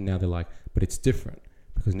are. And now they're like, but it's different,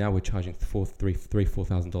 because now we're charging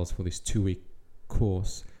 $4,000 for this 2-week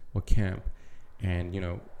course or camp, and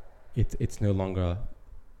it's no longer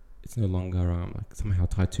like somehow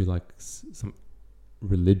tied to like some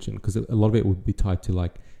religion, because a lot of it would be tied to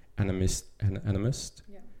like animist,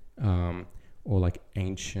 or like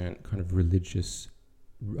ancient kind of religious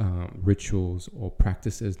rituals or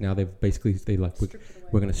practices. Now we're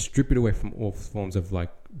going to strip it away from all forms of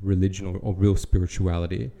like religion or real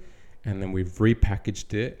spirituality, and then we've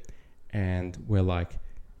repackaged it, and we're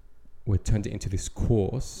turned it into this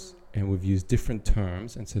course, and we've used different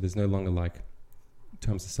terms, and so there's no longer like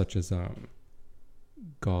terms such as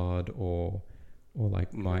God or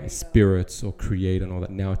like my spirits or creator and all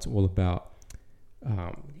that. Now it's all about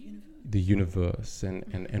the universe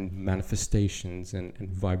and manifestations and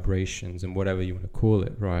vibrations and whatever you want to call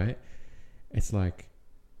it, right? It's like,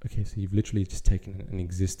 okay, so you've literally just taken an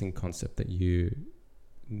existing concept that you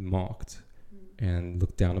mocked and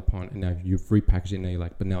looked down upon, and now you've repackaged it, and now you're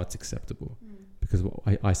like, but now it's acceptable because what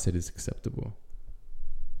I said is acceptable.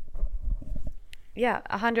 Yeah,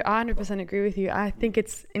 100% agree with you. I think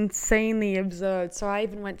it's insanely absurd. So I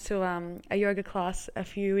even went to a yoga class a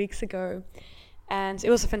few weeks ago, and it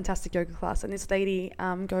was a fantastic yoga class. And this lady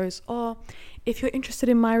goes, oh, if you're interested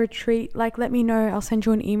in my retreat, like, let me know. I'll send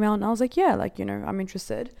you an email. And I was like, yeah, like, I'm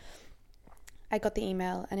interested. I got the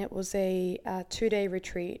email, and it was a 2-day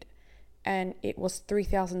retreat, and it was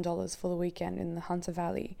 $3,000 for the weekend in the Hunter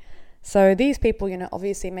Valley. So these people,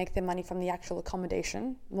 obviously make their money from the actual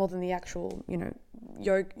accommodation more than the actual,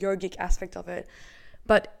 yogic aspect of it.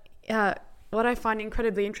 But what I find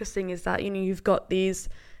incredibly interesting is that, you've got these,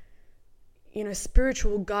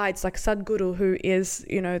 spiritual guides like Sadhguru, who is,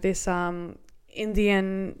 this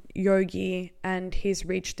Indian yogi, and he's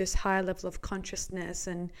reached this higher level of consciousness,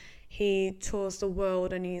 and he tours the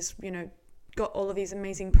world, and he's, got all of these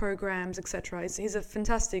amazing programs, etc. He's a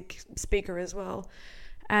fantastic speaker as well.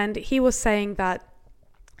 And he was saying that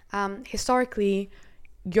historically,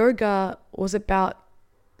 yoga was about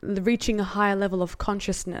reaching a higher level of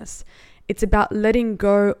consciousness. It's about letting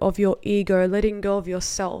go of your ego, letting go of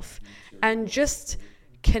yourself, and just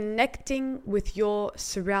connecting with your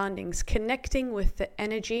surroundings, connecting with the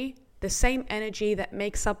energy, the same energy that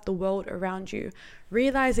makes up the world around you,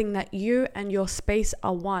 realizing that you and your space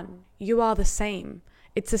are one. You are the same.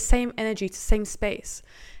 It's the same energy, it's the same space.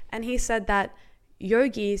 And he said that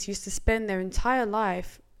yogis used to spend their entire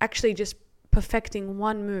life actually just perfecting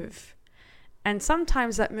one move. And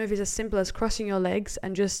sometimes that move is as simple as crossing your legs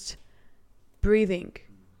and just breathing.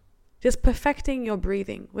 Just perfecting your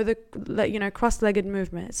breathing with a cross-legged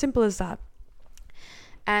movement. As simple as that.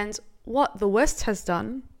 And what the West has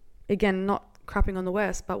done, again, not crapping on the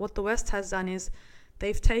West, but what the West has done is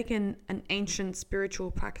they've taken an ancient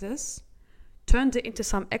spiritual practice, turned it into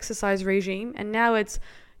some exercise regime, and now it's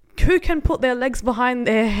who can put their legs behind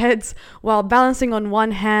their heads while balancing on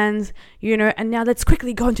one hand, and now let's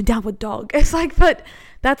quickly go into downward dog. It's like, but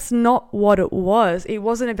that's not what it was. It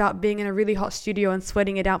wasn't about being in a really hot studio and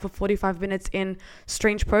sweating it out for 45 minutes in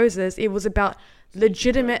strange poses. It was about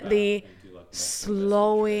legitimately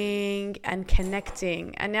slowing and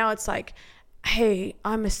connecting. And now it's like, hey,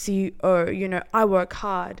 I'm a CEO, I work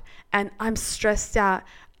hard and I'm stressed out.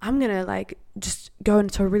 I'm going to just go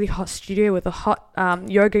into a really hot studio with a hot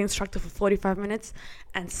yoga instructor for 45 minutes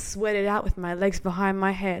and sweat it out with my legs behind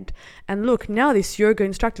my head. And look, now this yoga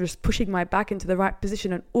instructor is pushing my back into the right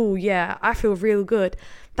position, and oh yeah, I feel real good.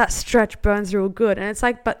 That stretch burns real good. And it's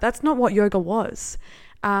like, but that's not what yoga was.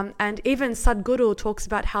 And even Sadhguru talks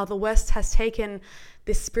about how the West has taken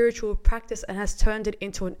this spiritual practice and has turned it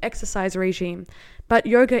into an exercise regime. But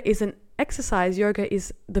yoga isn't exercise. Yoga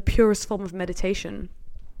is the purest form of meditation.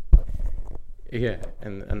 Yeah,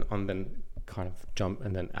 and then kind of jump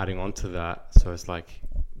and then adding on to that. So it's like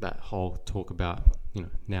that whole talk about,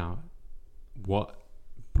 now what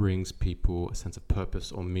brings people a sense of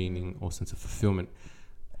purpose or meaning or sense of fulfillment.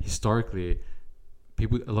 Historically,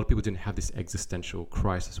 a lot of people didn't have this existential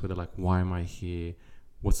crisis where they're like, why am I here?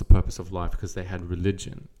 What's the purpose of life? Because they had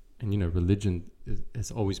religion. And, religion has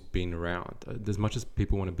always been around. As much as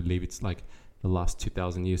people want to believe it's like the last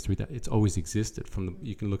 2,000 years, it's always existed.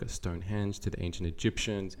 You can look at Stonehenge to the ancient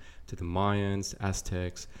Egyptians, to the Mayans,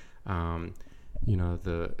 Aztecs,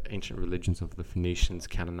 the ancient religions of the Phoenicians,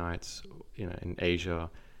 Canaanites, in Asia.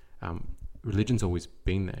 Religion's always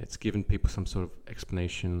been there. It's given people some sort of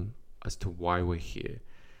explanation as to why we're here.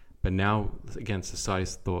 But now, again,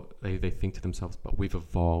 society's thought, they think to themselves, but we've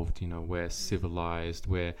evolved, we're civilized,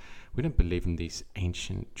 we don't believe in these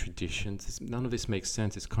ancient traditions. None of this makes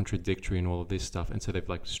sense. It's contradictory and all of this stuff. And so they've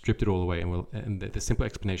stripped it all away. And the simple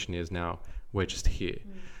explanation is now we're just here.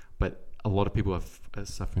 But a lot of people are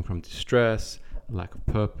suffering from distress, lack of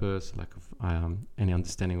purpose, lack of any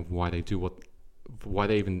understanding of why they do why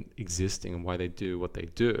they're even existing and why they do what they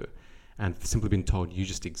do. And simply being told you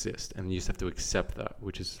just exist, and you just have to accept that,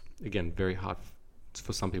 which is, again, very hard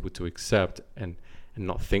for some people to accept and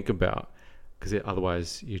not think about, because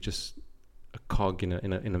otherwise you're just a cog in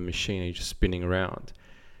a machine and you're just spinning around.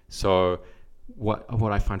 So what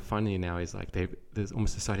I find funny now is there's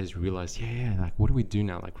almost society has realized, what do we do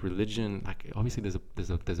now? Like religion, obviously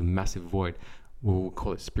there's a massive void. We'll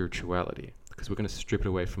call it spirituality, because we're going to strip it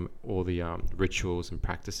away from all the rituals and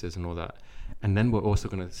practices and all that. And then we're also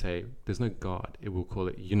going to say there's no God. We'll call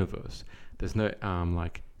it universe. There's no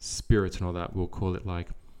spirits and all that. We'll call it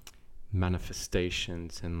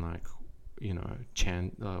manifestations and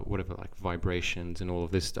vibrations and all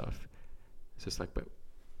of this stuff. It's just but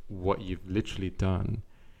what you've literally done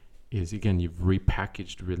is, again, you've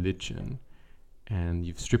repackaged religion and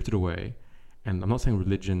you've stripped it away. And I'm not saying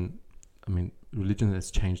religion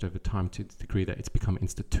has changed over time to the degree that it's become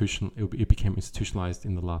institutional. It became institutionalized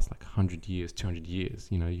in the last 100 years, 200 years.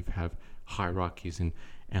 You have hierarchies and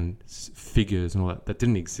figures and all that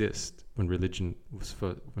didn't exist when religion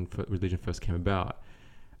first came about.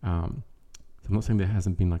 So I'm not saying there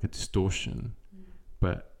hasn't been a distortion,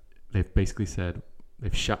 but they've basically said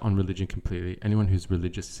They've shut on religion completely. Anyone who's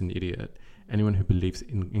religious is an idiot. Anyone who believes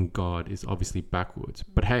in God is obviously backwards.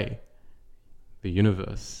 But hey, the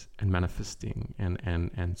universe and manifesting and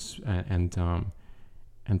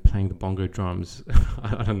playing the bongo drums,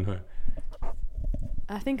 I don't know.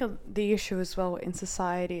 I think the issue as well in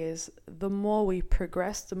society is the more we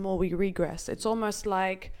progress, the more we regress. It's almost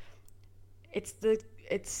like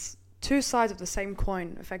it's two sides of the same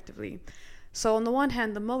coin, effectively. So on the one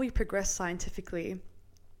hand, the more we progress scientifically,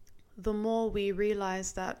 the more we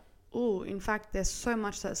realize that, in fact, there's so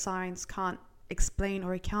much that science can't explain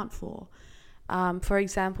or account for. For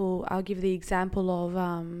example, I'll give the example of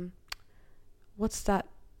what's that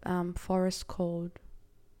forest called?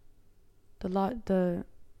 The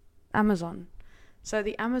Amazon. So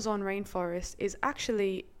the Amazon rainforest is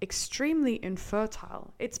actually extremely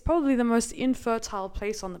infertile. It's probably the most infertile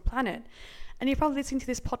place on the planet. And you're probably listening to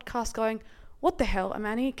this podcast going, what the hell,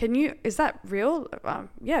 Amani? Is that real?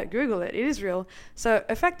 Yeah, Google it. It is real. So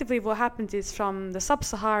effectively what happens is from the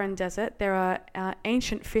sub-Saharan desert, there are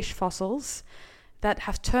ancient fish fossils that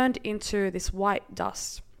have turned into this white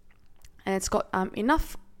dust. And it's got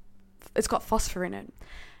it's got phosphor in it.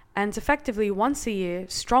 And effectively, once a year,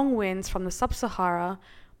 strong winds from the sub-Sahara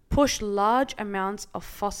push large amounts of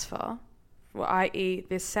phosphor, i.e.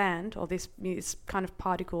 this sand or these kind of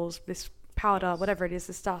particles, this powder, whatever it is,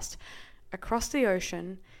 this dust, across the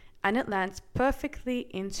ocean, and it lands perfectly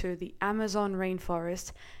into the Amazon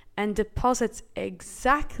rainforest and deposits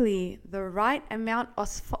exactly the right amount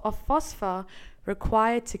of phosphor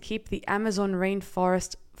required to keep the Amazon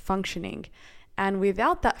rainforest functioning. And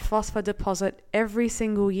without that phosphor deposit, every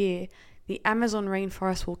single year, the Amazon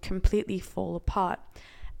rainforest will completely fall apart.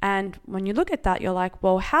 And when you look at that, you're like,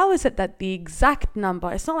 well, how is it that the exact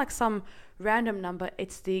number, it's not like some random number,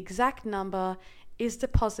 it's the exact number is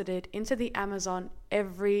deposited into the Amazon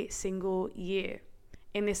every single year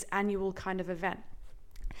in this annual kind of event?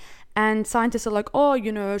 And scientists are like,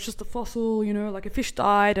 it's just a fossil, like a fish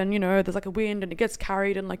died and, there's like a wind and it gets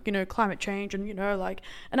carried and like, climate change and, and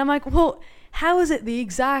I'm like, well, how is it the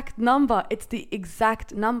exact number? It's the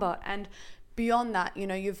exact number. And beyond that,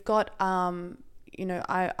 you've got, I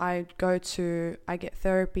get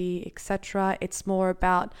therapy, etc. It's more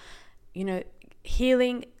about,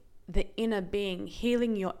 healing the inner being,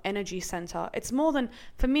 healing your energy center. It's more than,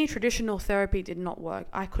 for me, traditional therapy did not work.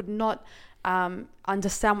 I could not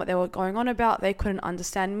understand what they were going on about. They couldn't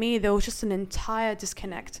understand me. There was just an entire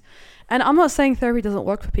disconnect. And I'm not saying therapy doesn't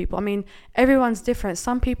work for people. I mean, everyone's different.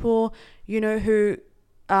 Some people, who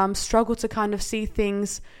struggle to kind of see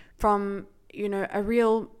things from, a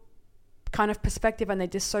real kind of perspective and they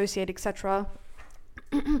dissociate, etc.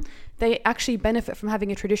 They actually benefit from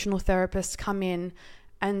having a traditional therapist come in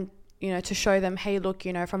and, to show them, hey, look,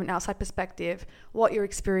 from an outside perspective, what you're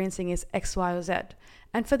experiencing is X, Y, or Z.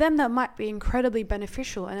 And for them, that might be incredibly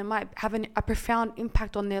beneficial and it might have a profound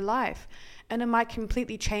impact on their life. And it might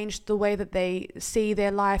completely change the way that they see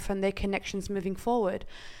their life and their connections moving forward.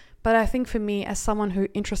 But I think for me, as someone who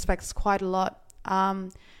introspects quite a lot,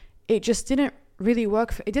 it just didn't really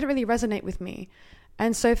work. It didn't really resonate with me.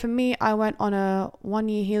 And so for me, I went on a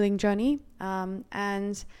 1-year healing journey.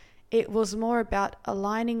 And it was more about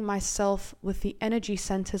aligning myself with the energy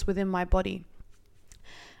centers within my body.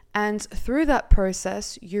 And through that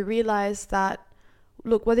process, you realize that,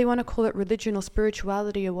 look, whether you want to call it religion or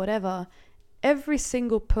spirituality or whatever, every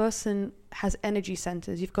single person has energy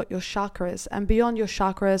centers. You've got your chakras, and beyond your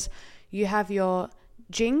chakras, you have your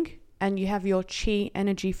jing and you have your chi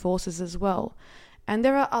energy forces as well. And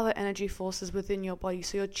there are other energy forces within your body.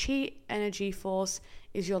 So your chi energy force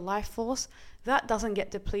is your life force. That doesn't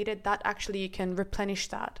get depleted. That actually, you can replenish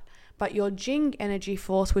that. But your jing energy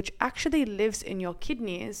force, which actually lives in your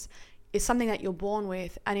kidneys, is something that you're born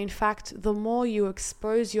with. And in fact, the more you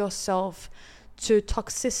expose yourself to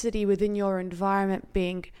toxicity within your environment,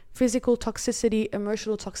 being physical toxicity,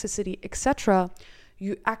 emotional toxicity, etc.,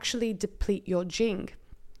 you actually deplete your jing.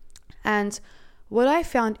 And what I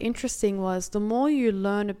found interesting was the more you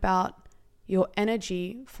learn about your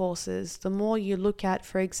energy forces, the more you look at,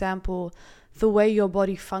 for example, the way your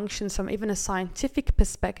body functions from even a scientific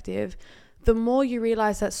perspective, the more you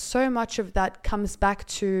realize that so much of that comes back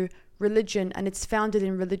to religion and it's founded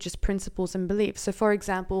in religious principles and beliefs. So for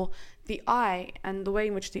example, the eye and the way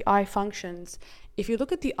in which the eye functions, if you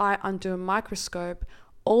look at the eye under a microscope,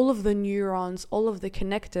 all of the neurons, all of the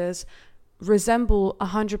connectors resemble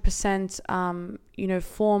 100%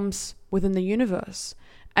 forms within the universe.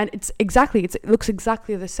 And it looks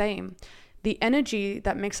exactly the same. The energy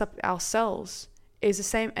that makes up our cells is the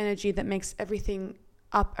same energy that makes everything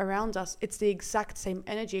up around us, it's the exact same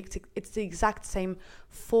energy. It's the exact same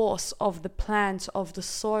force of the plant, of the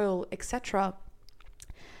soil, etc.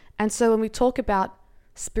 And so when we talk about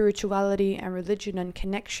spirituality and religion and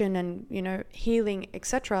connection and, healing,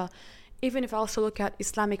 etc., even if I also look at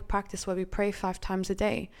Islamic practice where we pray 5 times a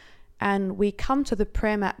day and we come to the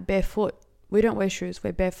prayer mat barefoot, we don't wear shoes,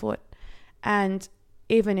 we're barefoot. And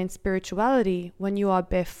even in spirituality, when you are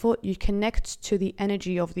barefoot, you connect to the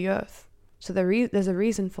energy of the earth. So there's a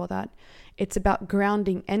reason for that. It's about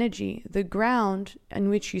grounding energy. The ground in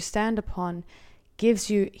which you stand upon gives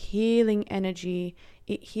you healing energy.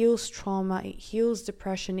 It heals trauma. It heals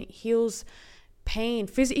depression. It heals pain,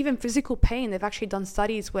 even physical pain. They've actually done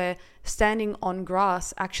studies where standing on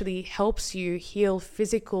grass actually helps you heal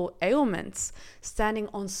physical ailments. Standing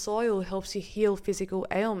on soil helps you heal physical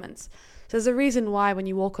ailments. So there's a reason why when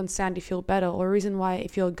you walk on sand you feel better, or a reason why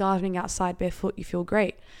if you're gardening outside barefoot you feel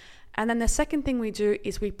great. And then the second thing we do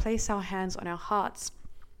is we place our hands on our hearts.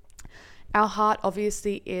 Our heart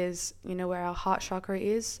obviously is, where our heart chakra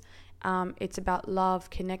is. It's about love,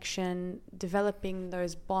 connection, developing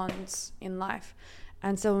those bonds in life.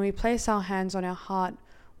 And so when we place our hands on our heart,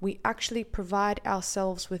 we actually provide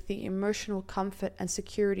ourselves with the emotional comfort and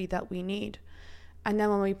security that we need. And then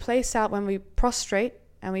when we prostrate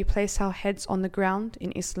and we place our heads on the ground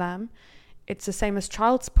in Islam, it's the same as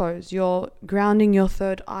child's pose. You're grounding your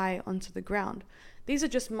third eye onto the ground. These are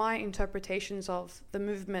just my interpretations of the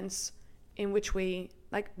movements in which we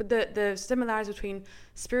but the similarities between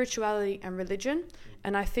spirituality and religion.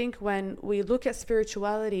 And I think when we look at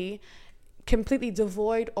spirituality completely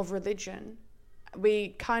devoid of religion,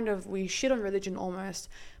 we shit on religion almost.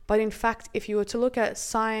 But in fact, if you were to look at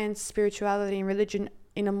science, spirituality, and religion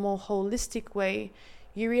in a more holistic way,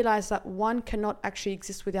 you realize that one cannot actually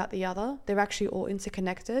exist without the other. They're actually all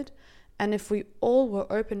interconnected. And if we all were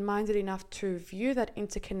open-minded enough to view that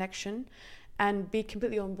interconnection and be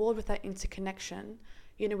completely on board with that interconnection,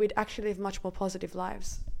 we'd actually live much more positive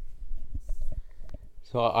lives.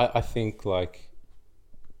 So I think like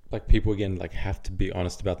people again have to be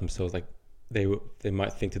honest about themselves. Like they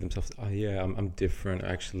might think to themselves, oh yeah, I'm different.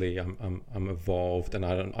 Actually, I'm evolved, and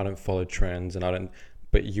I don't follow trends, and I don't.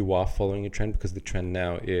 But you are following a trend, because the trend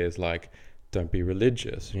now is don't be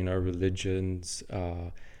religious. Religions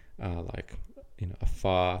are a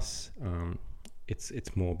farce.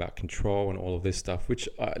 It's more about control and all of this stuff, which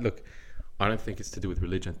I don't think it's to do with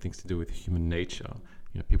religion. I think it's to do with human nature.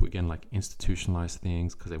 People again institutionalize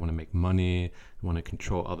things because they want to make money, they want to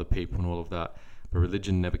control other people and all of that. But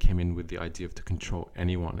religion never came in with the idea of to control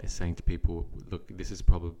anyone. It's saying to people, look, this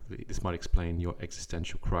might explain your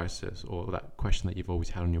existential crisis, or that question that you've always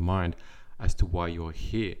had on your mind as to why you're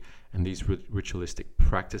here. And these ritualistic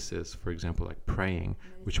practices, for example, like praying,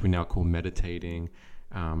 which we now call meditating,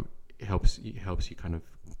 helps you kind of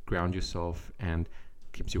ground yourself and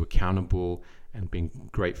keeps you accountable, and being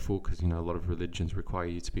grateful, because a lot of religions require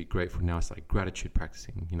you to be grateful. Now it's like gratitude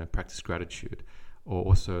practicing, practice gratitude. Or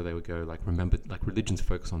also they would go remember, religions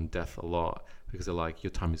focus on death a lot, because they're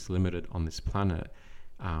your time is limited on this planet,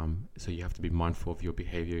 so you have to be mindful of your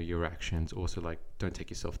behavior, your actions. Also don't take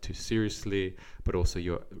yourself too seriously, but also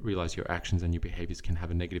realize your actions and your behaviors can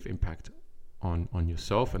have a negative impact on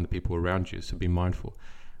yourself and the people around you, so be mindful.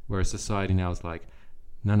 Whereas society now is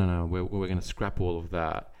no, we're going to scrap all of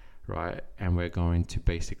that, right? And we're going to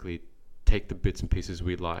basically take the bits and pieces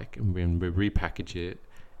we like and we repackage it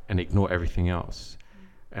and ignore everything else.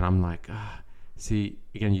 And I'm see,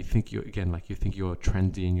 again, you think you're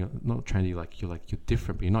trendy, and you're not trendy, you're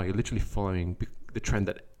different, but you're not. You're literally following the trend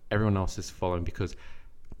that everyone else is following, because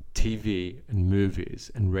TV and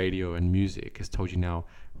movies and radio and music has told you now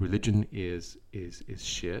religion is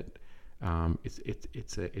shit. It's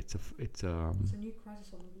a new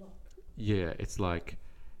crisis on the block. Yeah, it's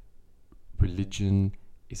religion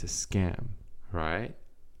is a scam, right?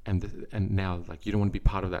 And now you don't want to be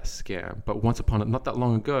part of that scam. But once upon not that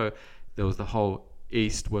long ago, there was the whole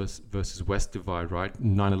East versus West divide, right?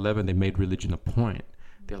 9/11, they made religion a point.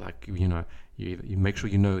 They're you make sure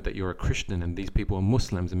that you're a Christian and these people are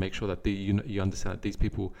Muslims, and make sure that you understand that these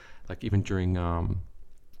people, even during I'm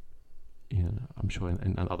sure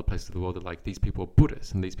in other places of the world, that these people are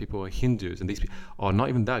Buddhists and these people are Hindus, and these people, not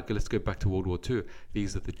even that. Let's go back to World War II.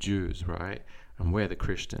 These are the Jews, right? And we're the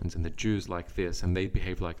Christians, and the Jews like this, and they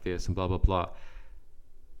behave like this, and blah blah blah.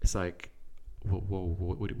 It's what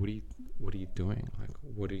are you doing?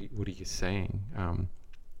 What are you saying?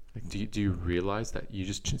 Do you realize that you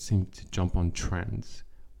just seem to jump on trends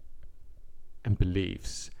and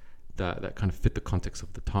beliefs that kind of fit the context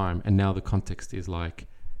of the time, and now the context is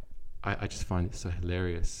I just find it so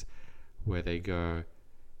hilarious, where they go,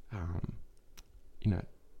 you know,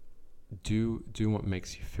 do what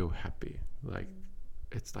makes you feel happy. Like,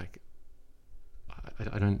 it's like,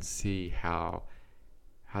 I don't see how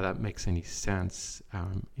that makes any sense,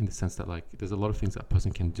 in the sense that, like, there's a lot of things that a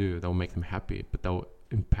person can do that will make them happy, but that will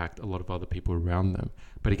impact a lot of other people around them.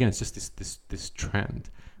 But again, it's just this trend.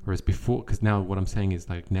 Whereas before, because now what I'm saying is,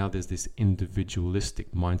 like, now there's this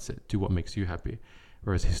individualistic mindset, do what makes you happy.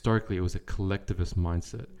 Whereas historically it was a collectivist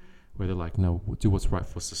mindset where they're like, no, do what's right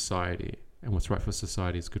for society, and what's right for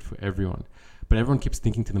society is good for everyone. But everyone keeps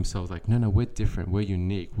thinking to themselves, like, no, we're different, we're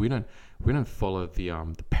unique. We don't follow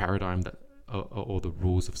the paradigm that or the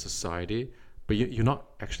rules of society. But you're not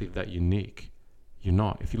actually that unique. You're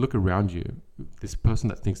not. If you look around you, this person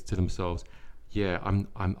that thinks to themselves, yeah,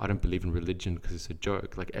 I don't believe in religion because it's a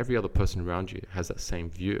joke. Like, every other person around you has that same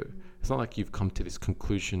view. It's not like you've come to this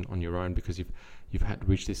conclusion on your own because you've had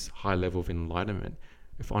reached this high level of enlightenment.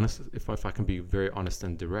 If I can be very honest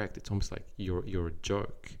and direct, it's almost like you're a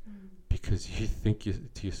joke, because you think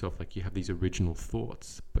to yourself, like, you have these original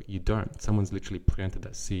thoughts, but you don't. Someone's literally planted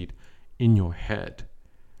that seed in your head,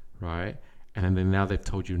 right? And then now they've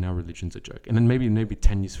told you now religion's a joke. And then maybe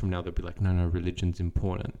 10 years from now they'll be like, no, religion's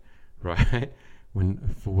important, right? When,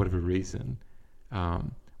 for whatever reason, or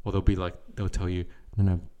they'll tell you,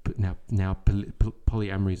 no, but now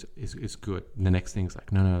polyamory is good. And the next thing's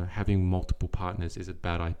like, no, having multiple partners is a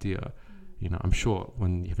bad idea. You know, I'm sure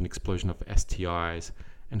when you have an explosion of STIs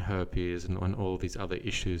and herpes and all these other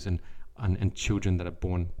issues and children that are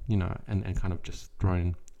born, you know, and kind of just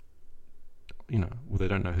thrown, you know, well, they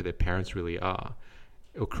don't know who their parents really are.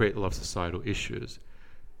 It'll create a lot of societal issues.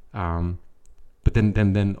 But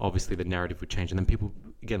then obviously the narrative would change, and then people,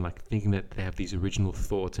 again, like, thinking that they have these original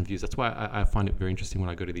thoughts and views. That's why I find it very interesting when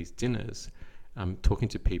I go to these dinners, talking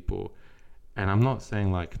to people, and I'm not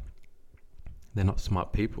saying, like, they're not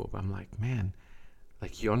smart people, but I'm like, man,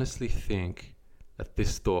 like, you honestly think that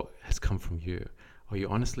this thought has come from you, or you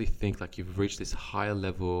honestly think, like, you've reached this higher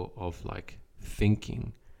level of, like,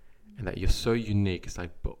 thinking, and that you're so unique. It's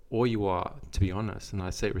like, but all you are, to be honest, and I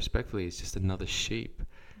say it respectfully, is just another sheep.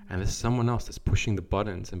 And there's someone else that's pushing the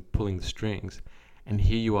buttons and pulling the strings. And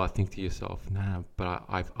here you are, think to yourself, no, but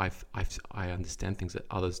I understand things that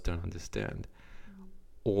others don't understand.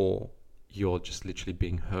 Or you're just literally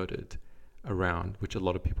being herded around, which a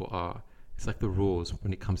lot of people are. It's like the rules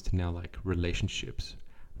when it comes to now, like, relationships,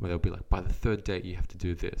 where they'll be like, by the third date you have to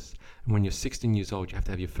do this, and when you're 16 years old you have to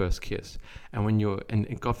have your first kiss, and when you're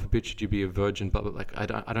and God forbid should you be a virgin, but like, I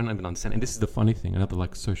don't even understand. And this is the funny thing, another,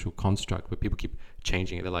 like, social construct where people keep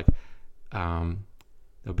changing it. They're like,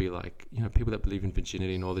 they'll be like, you know, people that believe in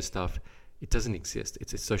virginity and all this stuff, it doesn't exist.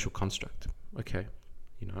 It's a social construct. Okay,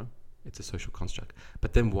 you know, it's a social construct.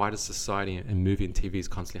 But then why does society and movie and TV is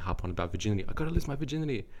constantly harp on about virginity? I gotta lose my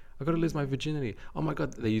virginity. Oh my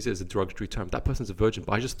God, they use it as a derogatory term. That person's a virgin,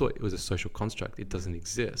 but I just thought it was a social construct. It doesn't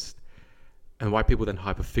exist. And why people then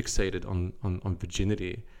hyper-fixated on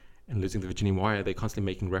virginity and losing the virginity? Why are they constantly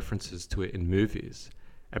making references to it in movies?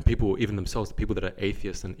 And people, even themselves, the people that are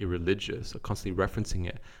atheists and irreligious, are constantly referencing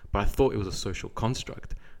it. But I thought it was a social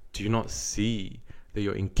construct. Do you not see that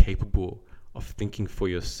you're incapable of thinking for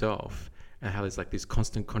yourself, and how there's, like, these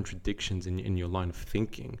constant contradictions in your line of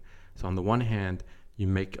thinking? So on the one hand, you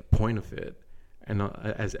make a point of it, and not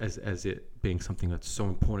as it being something that's so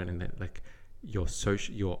important, and that, like,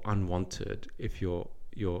 you're unwanted if you're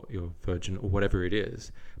virgin or whatever it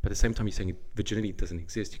is. But at the same time, you're saying virginity doesn't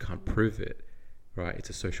exist. You can't prove it, right? It's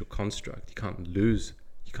a social construct. You can't lose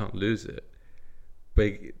it.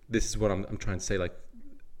 But this is what I'm trying to say. Like,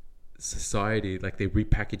 society, like, they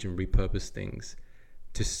repackage and repurpose things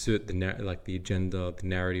to suit the agenda, the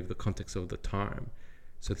narrative, the context of the time.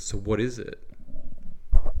 So what is it?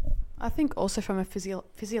 I think also from a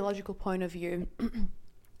physiological point of view,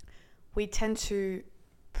 we tend to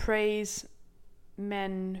praise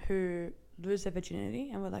men who lose their virginity,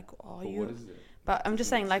 and we're like, oh, but you. What is it? But I'm just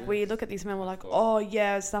saying, like, we look at these men, we're like, oh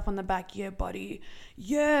yeah, slap on the back, yeah, buddy,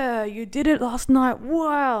 yeah, you did it last night,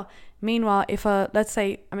 wow. Meanwhile, if let's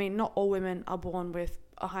say, I mean, not all women are born with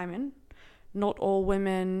a hymen. Not all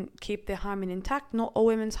women keep their hymen intact. Not all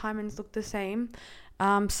women's hymens look the same.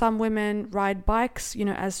 Some women ride bikes, you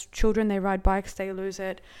know, as children they ride bikes, they lose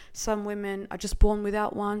it. Some women are just born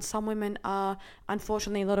without one. Some women are,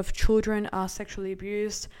 unfortunately, a lot of children are sexually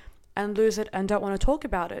abused and lose it and don't want to talk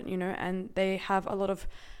about it, you know, and they have a lot of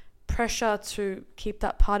pressure to keep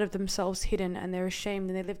that part of themselves hidden, and they're ashamed,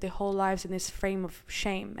 and they live their whole lives in this frame of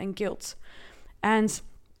shame and guilt. And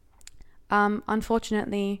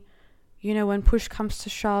unfortunately, you know, when push comes to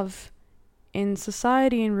shove in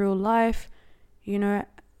society, in real life, you know,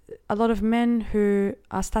 a lot of men who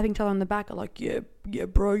are slapping each other on the back are like, yeah,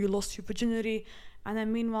 bro, you lost your virginity. And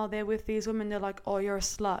then meanwhile, they're with these women, they're like, oh, you're a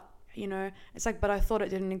slut. You know, it's like, but I thought it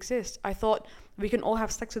didn't exist. I thought we can all have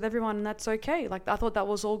sex with everyone and that's okay. Like, I thought that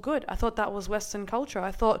was all good. I thought that was Western culture.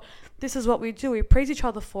 I thought this is what we do. We praise each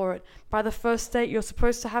other for it. By the first date, you're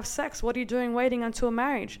supposed to have sex. What are you doing waiting until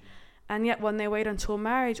marriage? And yet when they wait until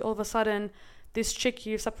marriage, all of a sudden, this chick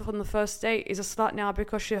you slept with on the first date is a slut now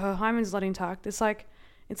because her hymen's not intact. It's like,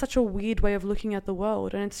 it's such a weird way of looking at the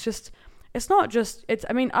world. And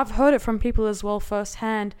I mean, I've heard it from people as well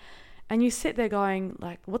firsthand. And you sit there going,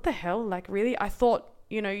 like, what the hell? Like, really? I thought,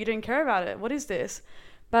 you didn't care about it. What is this?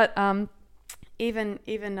 But even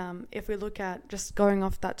if we look at, just going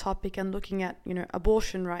off that topic and looking at,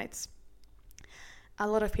 abortion rights, a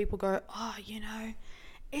lot of people go, oh,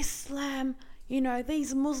 Islam,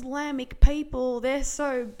 these Muslimic people, they're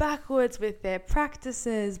so backwards with their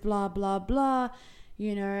practices, blah, blah, blah.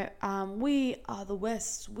 We are the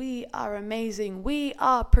West. We are amazing. We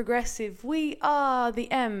are progressive. We are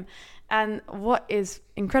the M. And what is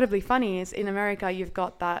incredibly funny is in America, you've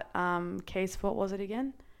got that case, what was it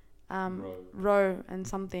again? Roe and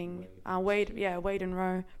something. Wade and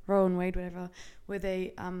Roe and Wade, whatever, where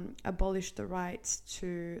they abolished the rights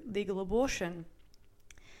to legal abortion.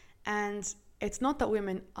 And it's not that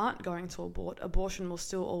women aren't going to abort. Abortion will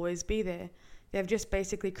still always be there. They've just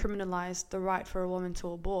basically criminalized the right for a woman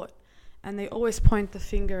to abort. And they always point the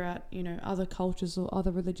finger at, other cultures or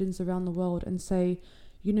other religions around the world and say,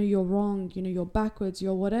 you're wrong, you're backwards,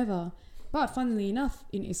 you're whatever. But funnily enough,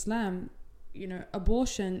 in Islam,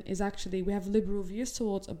 abortion is actually, we have liberal views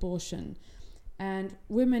towards abortion. And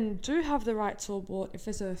women do have the right to abort if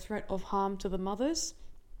there's a threat of harm to the mothers,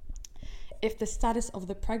 if the status of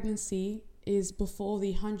the pregnancy is before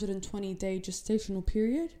the 120-day gestational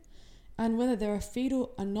period, and whether there are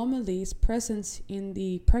fetal anomalies present in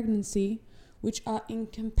the pregnancy which are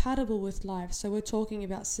incompatible with life. So we're talking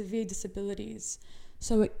about severe disabilities.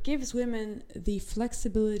 So it gives women the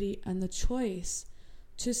flexibility and the choice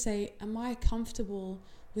to say, am I comfortable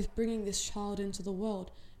with bringing this child into the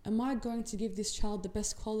world? Am I going to give this child the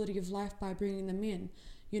best quality of life by bringing them in?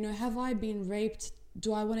 Have I been raped?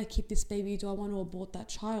 Do I want to keep this baby? Do I want to abort that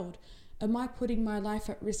child? Am I putting my life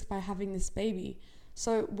at risk by having this baby?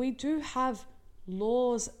 So we do have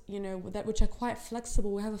laws, that which are quite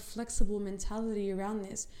flexible. We have a flexible mentality around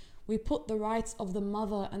this. We put the rights of the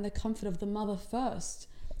mother and the comfort of the mother first.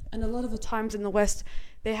 And a lot of the times in the West,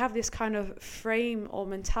 they have this kind of frame or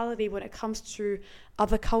mentality when it comes to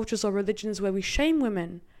other cultures or religions where we shame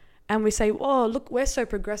women. And we say, oh, look, we're so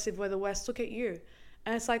progressive, we're the West, look at you.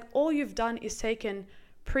 And it's like, all you've done is taken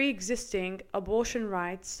pre-existing abortion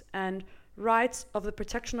rights and rights of the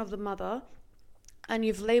protection of the mother, and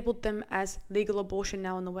you've labeled them as legal abortion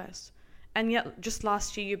now in the West. And yet, just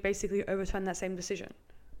last year, you basically overturned that same decision.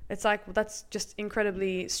 It's like, that's just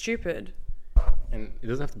incredibly stupid. And it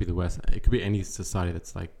doesn't have to be the West. It could be any society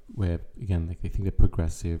that's like, where, again, like they think they're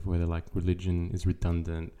progressive, where they're like, religion is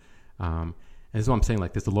redundant. And this is what I'm saying,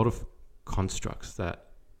 like, there's a lot of constructs that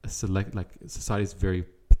society is very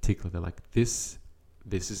particular. They're like, this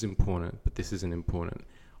is important, but this isn't important.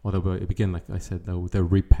 Or they'll, again, like I said, they'll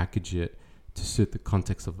repackage it to suit the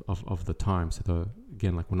context of the time. So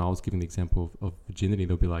again, like when I was giving the example of virginity,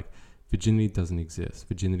 they'll be like, virginity doesn't exist.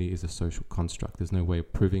 Virginity is a social construct. There's no way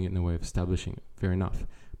of proving it, no way of establishing it. Fair enough.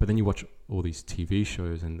 But then you watch all these TV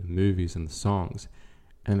shows and the movies and the songs,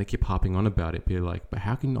 and they keep harping on about it. Be like, but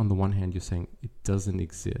how can, on the one hand, you're saying it doesn't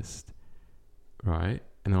exist, right?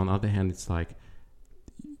 And then on the other hand, it's like,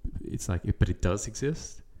 but it does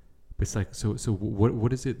exist. But it's like, so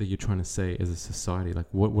what is it that you're trying to say as a society? Like,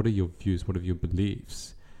 what are your views? What are your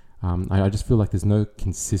beliefs? I just feel like there's no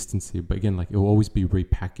consistency. But again, like, it will always be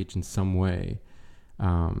repackaged in some way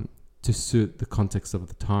to suit the context of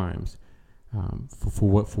the times,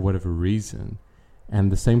 for whatever reason.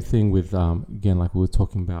 And the same thing with again, like we were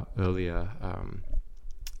talking about earlier.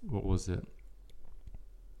 What was it?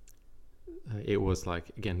 It was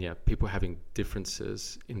like, again, yeah, people having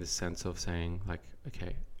differences in the sense of saying, like,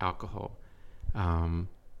 okay, alcohol.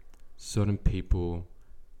 Certain people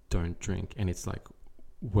don't drink, and it's like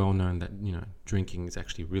well known that, drinking is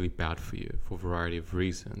actually really bad for you for a variety of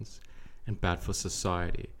reasons and bad for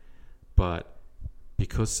society. But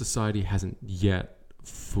because society hasn't yet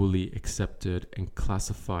fully accepted and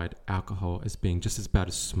classified alcohol as being just as bad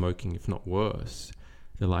as smoking, if not worse,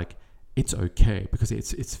 they're like, it's okay because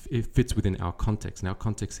it fits within our context. And our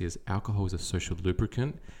context is alcohol is a social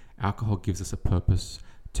lubricant. Alcohol gives us a purpose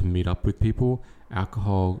to meet up with people.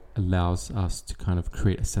 Alcohol allows us to kind of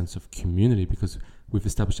create a sense of community because we've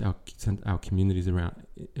established our communities around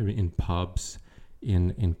in pubs,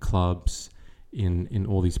 in clubs, in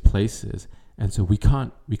all these places. And so we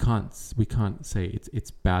can't say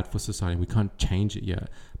it's bad for society. We can't change it yet.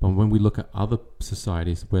 But when we look at other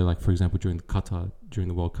societies where, like, for example, during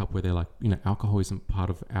the World Cup, where they're like, alcohol isn't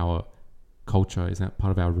part of our culture, isn't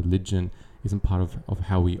part of our religion, isn't part of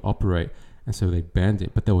how we operate. And so they banned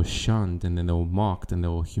it, but they were shunned, and then they were mocked, and they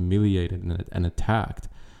were humiliated and attacked.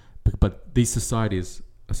 But these societies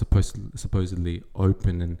are supposedly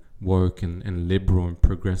open and woke and liberal and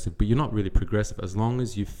progressive, but you're not really progressive as long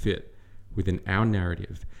as you fit within our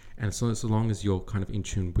narrative, and so long as you're kind of in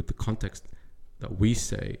tune with the context that we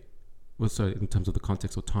say, in terms of the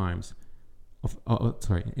context or times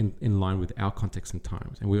in line with our context and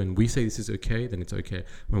times. And when we say this is okay, then it's okay.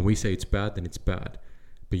 When we say it's bad, then it's bad.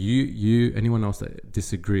 But anyone else that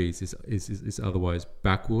disagrees is otherwise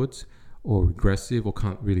backwards or regressive or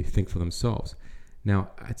can't really think for themselves.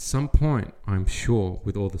 Now, at some point, I'm sure,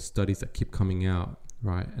 with all the studies that keep coming out,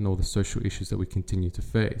 right, and all the social issues that we continue to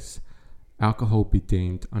face, alcohol will be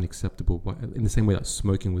deemed unacceptable, in the same way that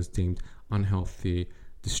smoking was deemed unhealthy,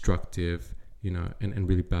 destructive, and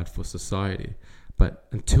really bad for society. But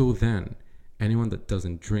until then, anyone that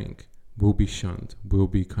doesn't drink will be shunned, will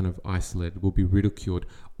be kind of isolated, will be ridiculed,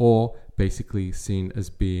 or basically seen as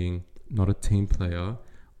being not a team player,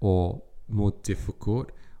 or more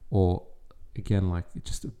difficult, or again, like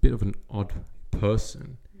just a bit of an odd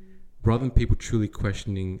person. Rather than people truly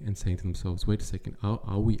questioning and saying to themselves, wait a second,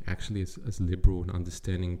 are we actually as liberal and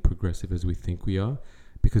understanding, progressive as we think we are?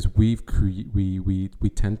 Because we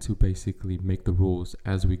tend to basically make the rules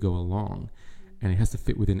as we go along, and it has to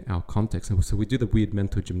fit within our context. And so we do the weird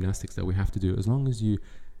mental gymnastics that we have to do. As long as you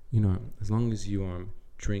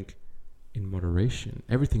drink in moderation,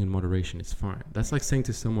 everything in moderation is fine. That's like saying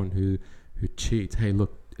to someone who cheats, hey,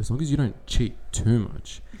 look, as long as you don't cheat too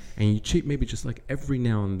much, and you cheat maybe just like every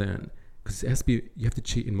now and then, because you have to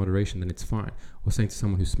cheat in moderation, then it's fine. Or saying to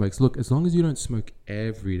someone who smokes, look, as long as you don't smoke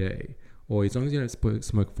every day, or as long as you don't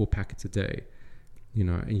smoke 4 packets a day,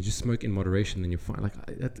 and you just smoke in moderation, then you're fine. Like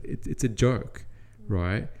it's a joke,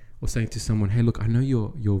 right? Or saying to someone, hey, look, I know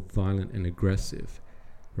you're violent and aggressive,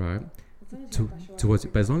 right? Towards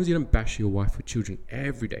it, but as long as you don't bash your wife or children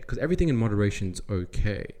every day, because everything in moderation is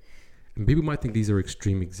okay. And people might think these are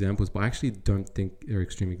extreme examples, but I actually don't think they're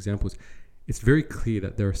extreme examples. It's very clear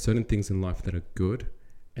that there are certain things in life that are good,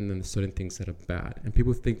 and then there's certain things that are bad. And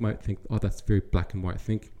people might think, oh, that's very black and white. I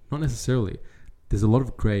think not necessarily. There's a lot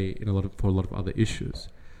of grey for a lot of other issues.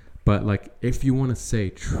 But like, if you want to say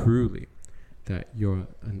truly that you're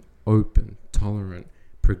an open, tolerant,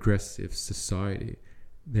 progressive society,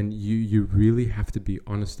 then you really have to be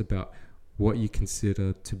honest about what you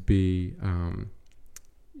consider to be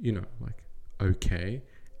like okay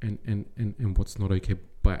and what's not okay,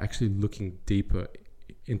 by actually looking deeper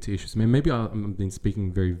into issues. I mean, maybe I've been speaking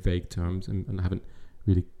in very vague terms and I haven't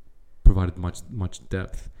really provided much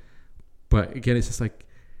depth. But again, it's just like,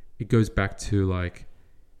 it goes back to like,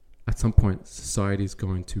 at some point, society is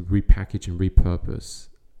going to repackage and repurpose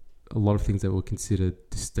a lot of things that were considered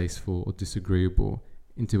distasteful or disagreeable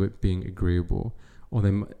into it being agreeable. Or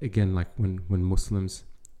then again, like when Muslims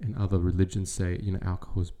and other religions say,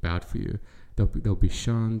 alcohol is bad for you, they'll be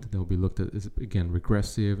shunned, they'll be looked at as, again,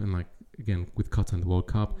 regressive, and like, again, with Qatar and the World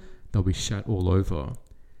Cup, they'll be shat all over,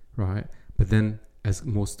 right? But then as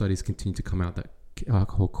more studies continue to come out that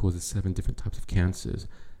alcohol causes 7 different types of cancers,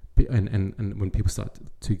 and when people start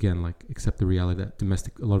to again like accept the reality that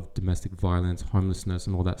a lot of domestic violence, homelessness,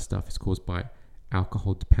 and all that stuff is caused by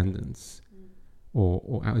alcohol dependence,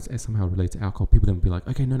 or is somehow related to alcohol, people then be like,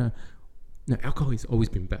 okay, no, alcohol has always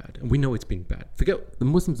been bad, and we know it's been bad. Forget, the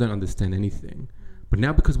Muslims don't understand anything, but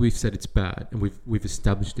now because we've said it's bad and we've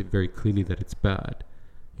established it very clearly that it's bad,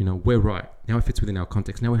 we're right. Now it fits within our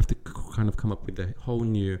context. Now we have to kind of come up with a whole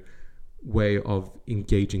new way of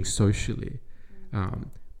engaging socially,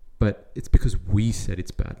 but it's because we said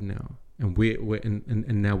it's bad now, and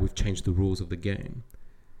and now we've changed the rules of the game.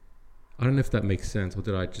 I don't know if that makes sense, or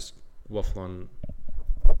did I just waffle on?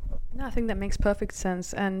 No, I think that makes perfect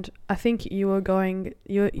sense. And I think you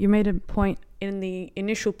made a point in the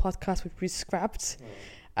initial podcast, which we scrapped,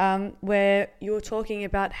 where you were talking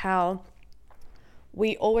about how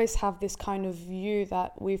we always have this kind of view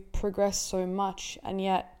that we've progressed so much, and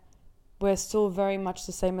yet we're still very much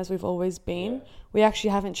the same as we've always been. Yeah. We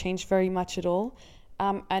actually haven't changed very much at all.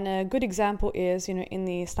 And a good example is, in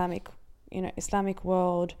the Islamic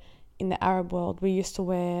world, in the Arab world, we used to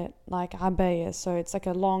wear like abayas, so it's like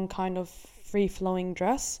a long kind of free-flowing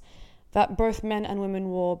dress that both men and women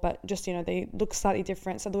wore, but just they look slightly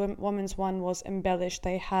different. So the women's one was embellished.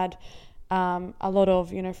 They had a lot of,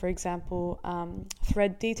 for example,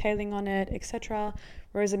 thread detailing on it, etc.,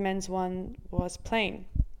 whereas the men's one was plain.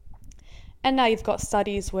 And now you've got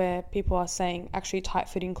studies where people are saying actually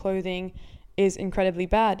tight-fitting clothing is incredibly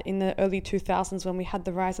bad. In the early 2000s, when we had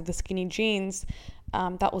the rise of the skinny jeans,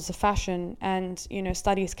 that was the fashion. And,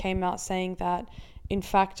 studies came out saying that, in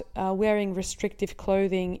fact, wearing restrictive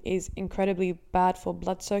clothing is incredibly bad for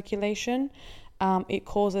blood circulation. It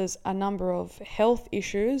causes a number of health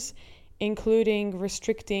issues, including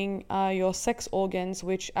restricting your sex organs,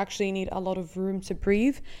 which actually need a lot of room to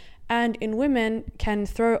breathe. And in women can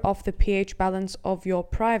throw off the pH balance of your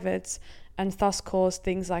privates and thus cause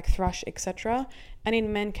things like thrush, etc. And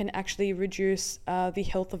in men can actually reduce the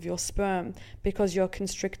health of your sperm because you're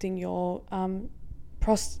constricting your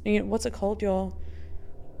what's it called?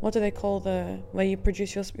 What do they call where you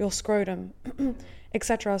produce your scrotum,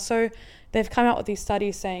 etc. So they've come out with these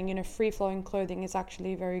studies saying, free-flowing clothing is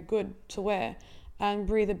actually very good to wear, and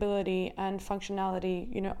breathability and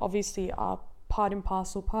functionality, obviously are part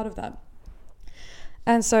of that.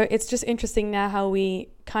 And so it's just interesting now how we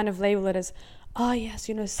kind of label it as, oh yes,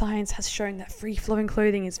 science has shown that free-flowing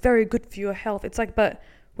clothing is very good for your health. It's like, but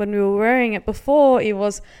when we were wearing it before, it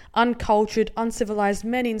was uncultured, uncivilized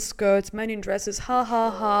men in skirts, men in dresses, ha ha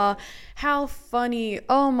ha, how funny,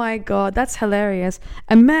 oh my god, that's hilarious.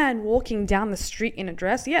 A man walking down the street in a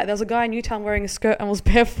dress, yeah, there was a guy in Newtown wearing a skirt and was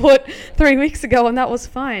barefoot 3 weeks ago, and that was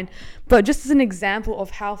fine. But just as an example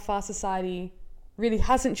of how far society really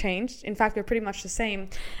hasn't changed, in fact we're pretty much the same,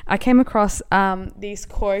 I came across these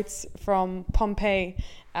quotes from Pompeii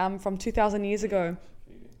from 2,000 years ago,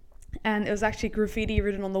 and it was actually graffiti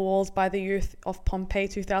written on the walls by the youth of Pompeii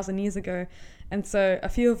 2,000 years ago. And so a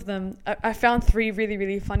few of them, I found 3 really,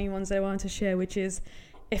 really funny ones that I wanted to share, which is,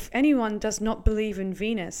 if anyone does not believe in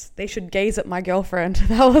Venus, they should gaze at my girlfriend.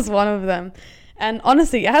 That was one of them. And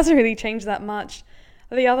honestly, it hasn't really changed that much.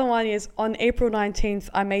 The other one is, on April 19th,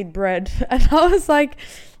 I made bread. And I was like,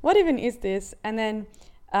 what even is this? And then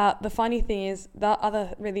the funny thing is, the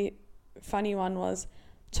other really funny one was,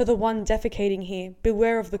 to the one defecating here,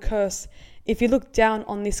 beware of the curse. If you look down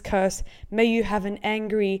on this curse, may you have an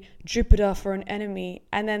angry Jupiter for an enemy.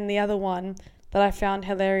 And then the other one that I found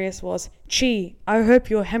hilarious was, Chi, I hope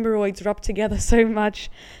your hemorrhoids rub together so much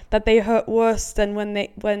that they hurt worse than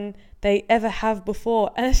when they ever have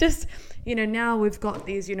before. And it's just, now we've got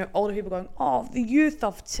these, older people going, oh, the youth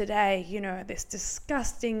of today, this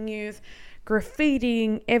disgusting youth,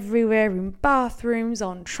 graffitiing everywhere in bathrooms,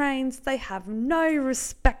 on trains. They have no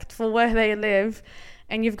respect for where they live.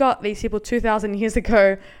 And you've got these people 2,000 years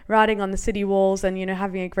ago writing on the city walls and,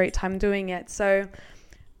 having a great time doing it. So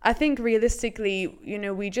I think realistically,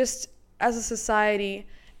 we just, as a society,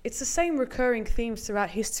 it's the same recurring themes throughout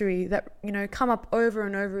history that, come up over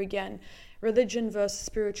and over again. Religion versus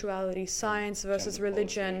spirituality, science versus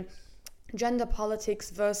religion, gender politics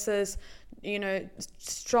versus,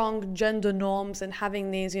 strong gender norms and having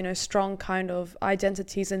these, strong kind of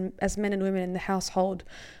identities as men and women in the household.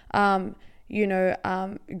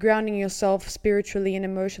 Grounding yourself spiritually and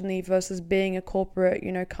emotionally versus being a corporate,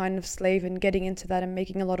 kind of slave and getting into that and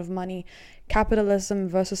making a lot of money. Capitalism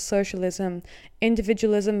versus socialism.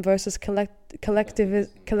 Individualism versus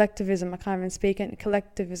collectivism. I can't even speak it.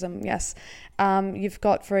 Collectivism, yes. You've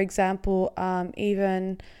got, for example,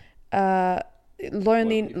 even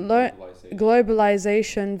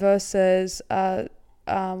globalization versus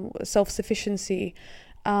self-sufficiency.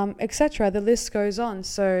 Etc. The list goes on.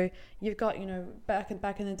 So you've got,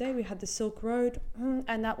 back in the day, we had the Silk Road,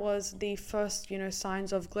 and that was the first,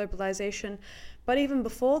 signs of globalization. But even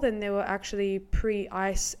before then, there were actually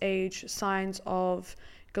pre-Ice Age signs of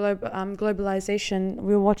globalization.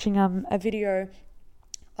 We were watching a video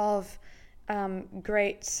of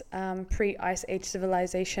great pre-Ice Age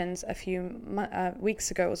civilizations a few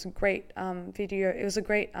weeks ago. It was a great video. It was a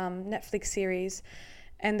great Netflix series.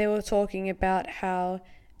 And they were talking about how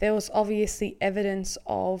there was obviously evidence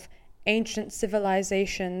of ancient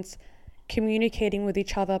civilizations communicating with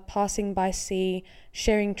each other, passing by sea,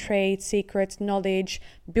 sharing trade, secrets, knowledge,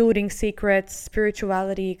 building secrets,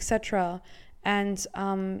 spirituality, etc. And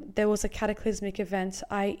there was a cataclysmic event,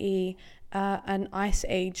 i.e. An ice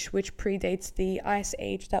age, which predates the ice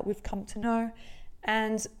age that we've come to know.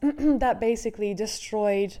 And that basically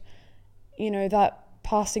destroyed, that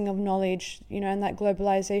passing of knowledge, and that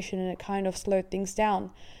globalization, and it kind of slowed things down.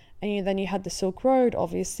 And then you had the Silk Road,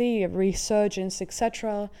 obviously, a resurgence,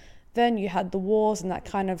 etc. Then you had the wars, and that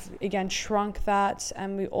kind of, again, shrunk that,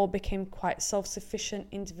 and we all became quite self-sufficient,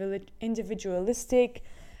 individualistic.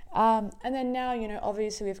 And then now,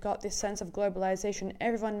 obviously we've got this sense of globalization.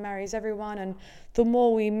 Everyone marries everyone, and the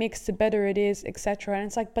more we mix, the better it is, etc. And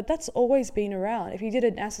it's like, but that's always been around. If you did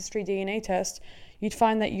an ancestry DNA test, you'd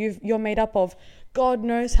find that you're made up of God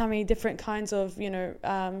knows how many different kinds of,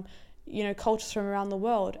 cultures from around the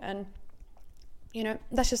world. And,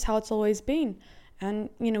 that's just how it's always been. And,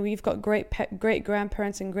 we've got great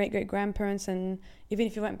grandparents and great grandparents. And even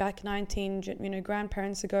if you went back 19,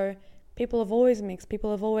 grandparents ago, people have always mixed.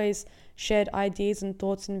 People have always shared ideas and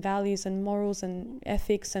thoughts and values and morals and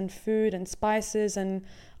ethics and food and spices and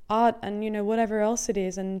art and, whatever else it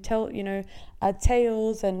is, and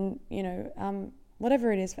tales and,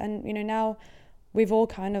 whatever it is. And, now we've all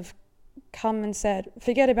kind of come and said,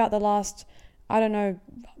 forget about the last,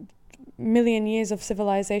 million years of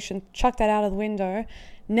civilization, chuck that out of the window.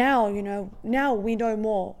 Now we know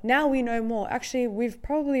more. Actually, we've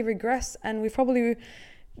probably regressed, and we've probably,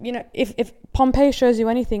 if Pompeii shows you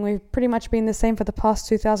anything, we've pretty much been the same for the past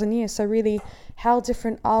 2,000 years. So really, how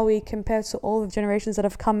different are we compared to all the generations that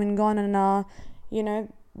have come and gone and are,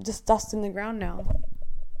 just dust in the ground now?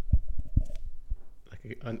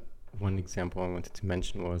 One example I wanted to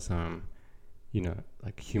mention was,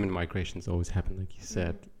 human migrations always happen, like you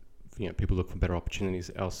said. People look for better opportunities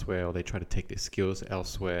elsewhere, or they try to take their skills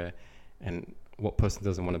elsewhere. And what person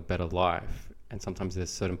doesn't want a better life? And sometimes there's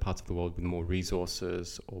certain parts of the world with more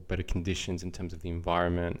resources or better conditions in terms of the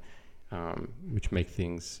environment, which make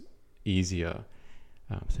things easier.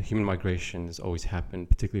 So human migration has always happened,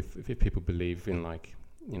 particularly if people believe in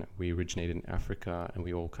we originated in Africa and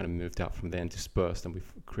we all kind of moved out from there and dispersed, and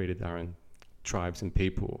we've created our own tribes and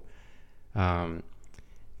people. But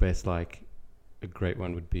it's like, a great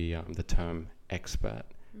one would be the term expat.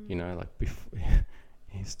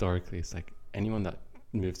 Historically, it's like anyone that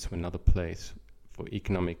moves to another place for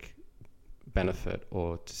economic benefit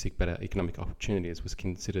or to seek better economic opportunities was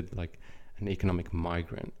considered like an economic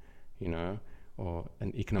migrant, or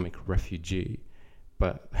an economic refugee.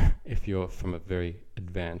 But if you're from a very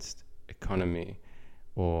advanced economy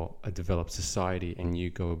or a developed society and you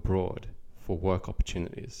go abroad for work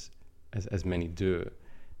opportunities, as many do,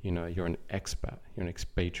 you're an expat, you're an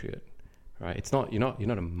expatriate, right? It's not, you're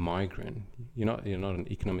not a migrant, you're not an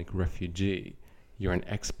economic refugee, you're an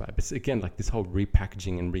expat. It's again like this whole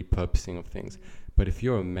repackaging and repurposing of things. But if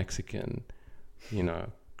you're a Mexican,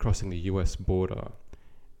 crossing the US border,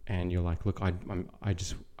 and you're like, look, I'm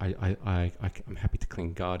happy to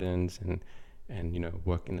clean gardens and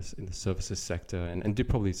work in the services sector and do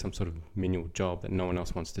probably some sort of menial job that no one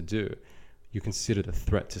else wants to do. You're considered a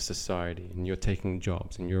threat to society, and you're taking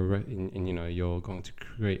jobs, and you're going to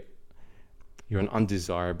create. You're an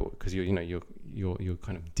undesirable because you're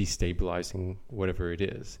kind of destabilizing whatever it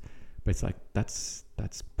is. But it's like that's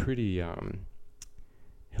pretty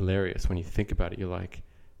hilarious when you think about it. You're like,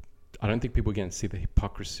 I don't think people again see the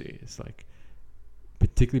hypocrisy. It's like,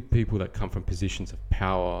 particularly people that come from positions of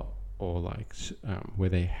power or where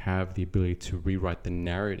they have the ability to rewrite the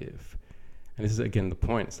narrative. And this is again the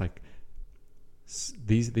point. It's like,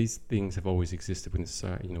 these things have always existed within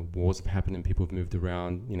society. Wars have happened and people have moved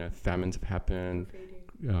around. Famines have happened,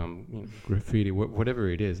 graffiti, whatever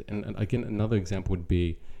it is. And again, another example would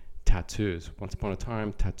be tattoos. Once upon a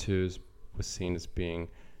time, tattoos were seen as being,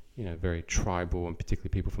 very tribal, and particularly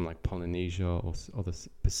people from like Polynesia or other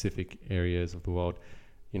Pacific areas of the world.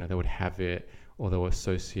 They would have it, or they were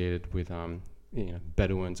associated with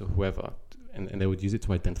Bedouins or whoever. And they would use it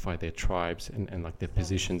to identify their tribes and like their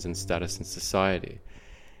positions and status in society.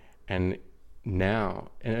 And now,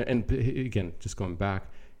 and again, just going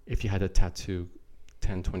back, if you had a tattoo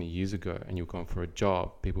 10, 20 years ago and you're going for a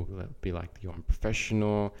job, people will be like, you're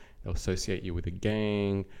unprofessional. They'll associate you with a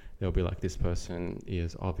gang. They'll be like, this person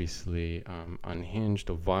is obviously unhinged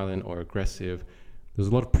or violent or aggressive. There's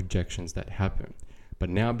a lot of projections that happen. But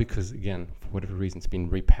now, because again, for whatever reason, it's been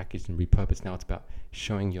repackaged and repurposed, now it's about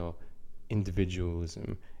showing your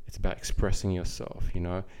individualism. It's about expressing yourself,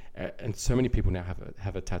 and so many people now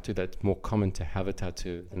have a tattoo. That's more common to have a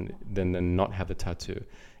tattoo than not have a tattoo.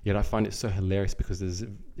 Yet I find it so hilarious because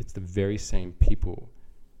it's the very same people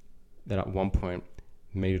that at one point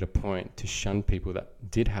made it a point to shun people that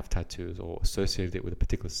did have tattoos or associated it with a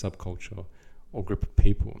particular subculture or group of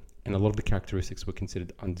people. And a lot of the characteristics were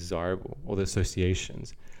considered undesirable, or the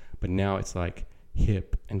associations. But now it's like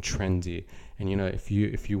hip and trendy. And if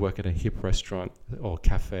you work at a hip restaurant or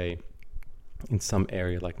cafe in some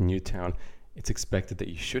area like Newtown, it's expected that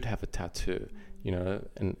you should have a tattoo,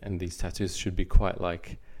 and these tattoos should be quite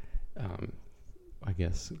like, I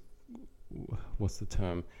guess, what's the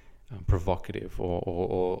term, provocative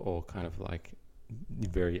or kind of like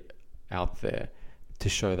very out there, to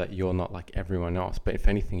show that you're not like everyone else. But if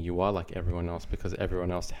anything, you are like everyone else, because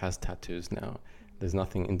everyone else has tattoos now. There's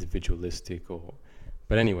nothing individualistic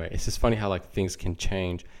but anyway, it's just funny how like things can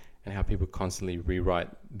change and how people constantly rewrite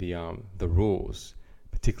the rules,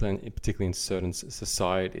 particularly in certain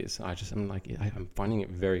societies. I'm finding it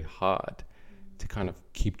very hard to kind of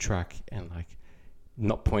keep track and like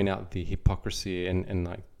not point out the hypocrisy and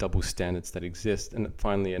like double standards that exist. And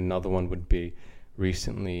finally, another one would be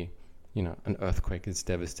recently, an earthquake has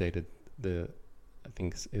devastated I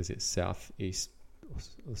think is it southeast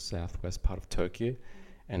or southwest part of Turkey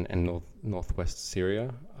and northwest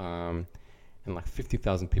Syria, and like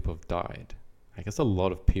 50,000 people have died. Like that's a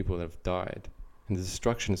lot of people that have died, and the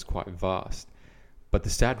destruction is quite vast. But the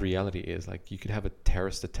sad reality is, like, you could have a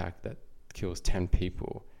terrorist attack that kills 10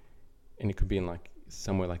 people, and it could be in like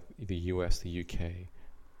somewhere like the US, the UK,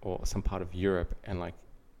 or some part of Europe, and like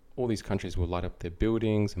all these countries will light up their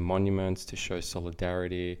buildings and monuments to show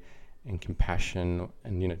solidarity and compassion,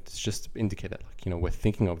 and it's just to indicate that, like, we're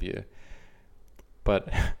thinking of you.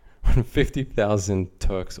 But when 50,000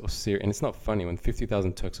 Turks or Syrians, and it's not funny, when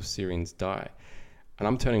 50,000 Turks or Syrians die, and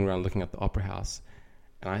I'm turning around looking at the Opera House,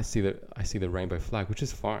 and I see the rainbow flag, which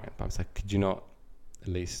is fine, but I was like, could you not at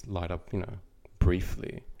least light up,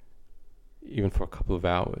 briefly, even for a couple of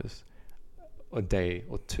hours, a day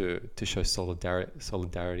or two, to show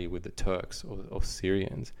solidarity with the Turks or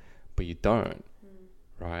Syrians? But you don't,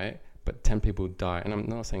 right? But 10 people die, and I'm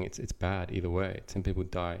not saying it's bad either way. 10 people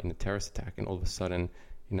die in a terrorist attack, and all of a sudden,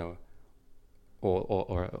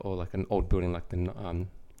 or like an old building like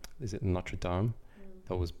is it Notre Dame,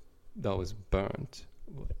 that was burnt.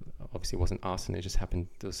 Obviously, it wasn't arson; it just happened.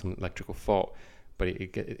 There was some electrical fault, but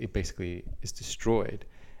it basically is destroyed.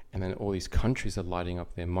 And then all these countries are lighting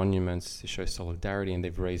up their monuments to show solidarity, and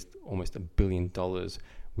they've raised almost $1 billion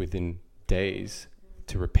within days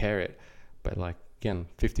to repair it. But like, again,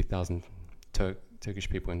 50,000 Turkish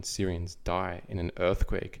people and Syrians die in an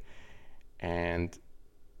earthquake, and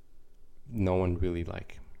no one really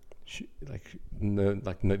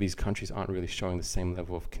these countries aren't really showing the same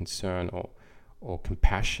level of concern or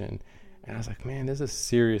compassion. And I was like, man, there's a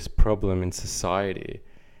serious problem in society.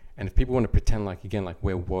 And if people want to pretend like, again, like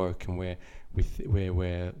we're woke and where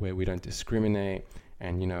we don't discriminate,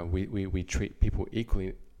 and we treat people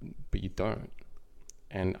equally, but you don't.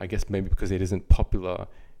 And I guess maybe because it isn't popular,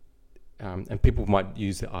 and people might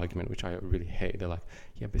use the argument, which I really hate. They're like,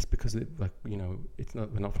 yeah, but it's because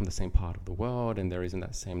we're not from the same part of the world, and there isn't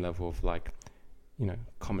that same level of like,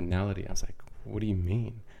 commonality. I was like, what do you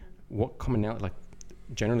mean? What commonality? Like,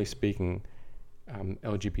 generally speaking,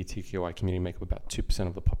 LGBTQI community make up about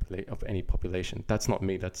 2% of any population. That's not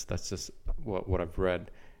me. That's just what I've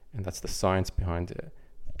read, and that's the science behind it.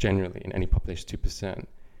 Generally, in any population, 2%.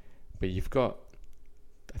 But you've got,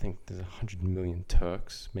 I think there's 100 million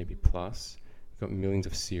Turks, maybe plus. You've got millions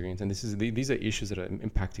of Syrians, and these are issues that are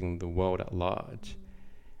impacting the world at large.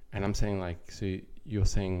 And I'm saying, like, so you're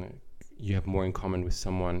saying you have more in common with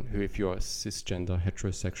someone who, if you're a cisgender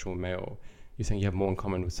heterosexual male, you're saying you have more in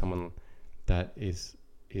common with someone that is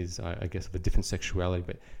I guess of a different sexuality,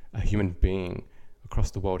 but a human being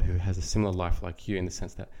across the world who has a similar life like you, in the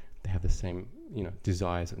sense that they have the same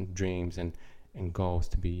desires and dreams and goals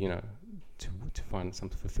to be to find some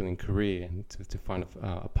fulfilling career and to find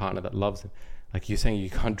a partner that loves them. Like, you're saying you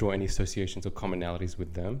can't draw any associations or commonalities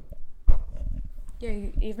with them. Yeah,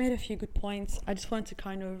 you've made a few good points. I just wanted to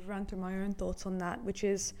kind of run through my own thoughts on that, which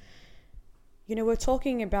is, we're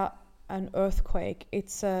talking about an earthquake.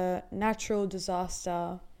 It's a natural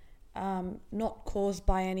disaster, not caused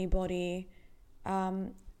by anybody,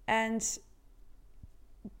 and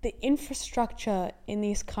the infrastructure in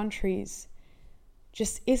these countries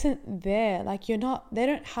just isn't there. Like, they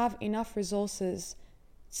don't have enough resources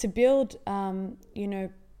to build,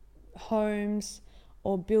 homes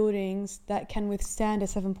or buildings that can withstand a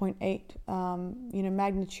 7.8,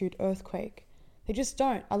 magnitude earthquake. They just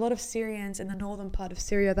don't. A lot of Syrians in the northern part of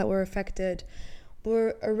Syria that were affected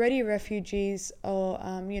were already refugees or,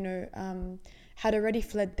 had already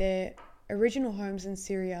fled their original homes in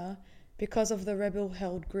Syria because of the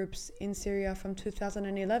rebel-held groups in Syria from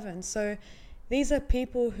 2011. So these are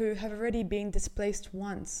people who have already been displaced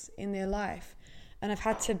once in their life and have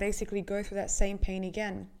had to basically go through that same pain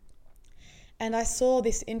again. And I saw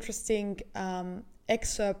this interesting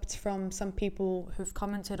excerpt from some people who've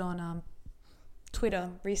commented on Twitter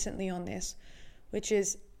recently on this, which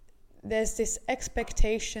is, there's this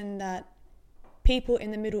expectation that people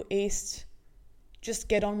in the Middle East just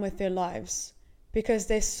get on with their lives because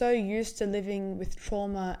they're so used to living with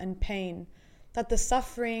trauma and pain that the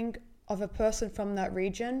suffering of a person from that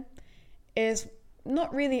region is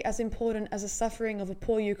not really as important as the suffering of a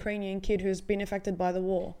poor Ukrainian kid who's been affected by the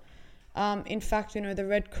war. In fact, the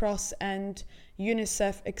Red Cross and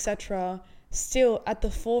UNICEF, etc., still at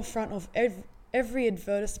the forefront of every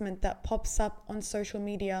advertisement that pops up on social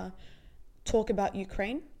media talk about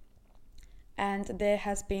Ukraine, and there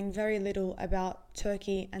has been very little about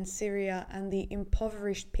Turkey and Syria and the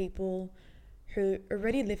impoverished people who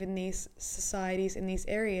already live in these societies, in these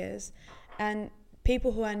areas, and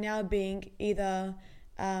people who are now being either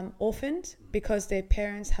orphaned because their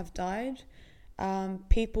parents have died,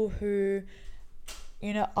 people who,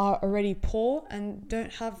 are already poor and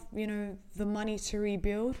don't have, the money to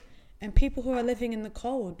rebuild, and people who are living in the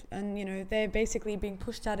cold, and, they're basically being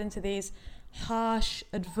pushed out into these harsh,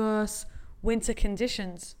 adverse winter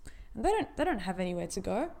conditions, and they don't have anywhere to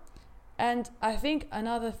go. And I think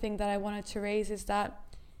another thing that I wanted to raise is that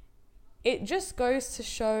it just goes to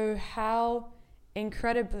show how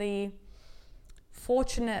incredibly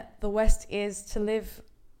fortunate the West is to live,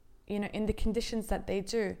 in the conditions that they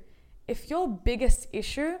do. If your biggest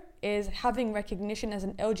issue is having recognition as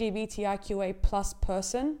an LGBTIQA plus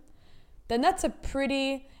person, then that's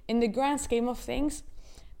in the grand scheme of things,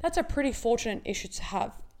 that's a pretty fortunate issue to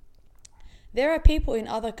have. There are people in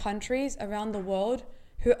other countries around the world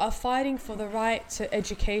who are fighting for the right to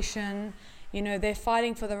education, they're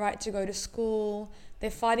fighting for the right to go to school,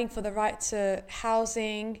 they're fighting for the right to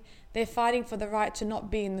housing, they're fighting for the right to not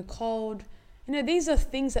be in the cold. These are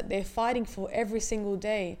things that they're fighting for every single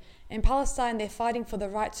day. In Palestine, they're fighting for the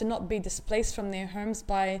right to not be displaced from their homes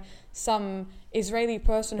by some Israeli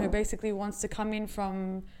person who basically wants to come in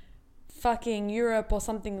from fucking Europe or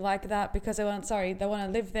something like that because they want to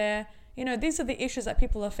live there. These are the issues that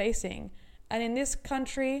people are facing. And in this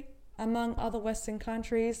country, among other Western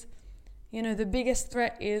countries, the biggest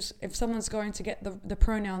threat is if someone's going to get the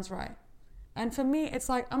pronouns right. And for me, it's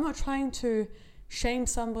like, I'm not trying to shame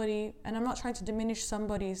somebody and I'm not trying to diminish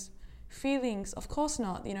somebody's feelings. Of course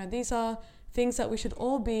not. These are things that we should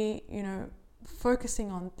all be,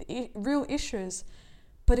 focusing on, real issues.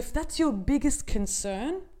 But if that's your biggest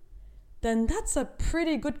concern, then that's a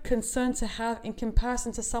pretty good concern to have in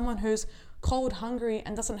comparison to someone who's cold, hungry,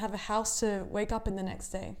 and doesn't have a house to wake up in the next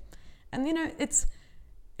day. And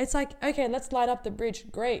it's like, okay, let's light up the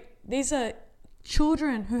bridge. Great. These are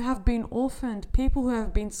children who have been orphaned, people who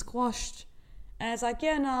have been squashed. And it's like,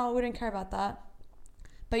 yeah, no, we don't care about that.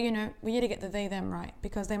 But, we need to get the they, them right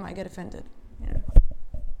because they might get offended.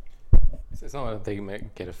 It's not that they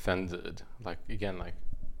might get offended. I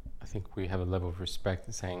think we have a level of respect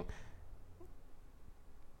in saying,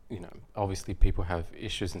 obviously people have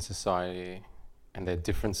issues in society and their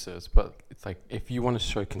differences, but it's like, if you want to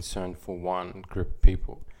show concern for one group of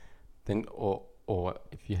people, then, or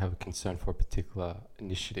if you have a concern for a particular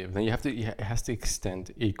initiative, then it has to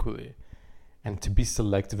extend equally. And to be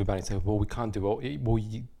selective about it and say, well, we can't do all,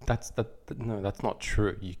 no, that's not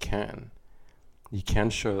true. You can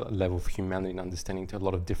show a level of humanity and understanding to a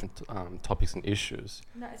lot of different topics and issues.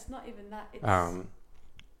 No, it's not even that.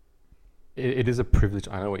 It is a privilege.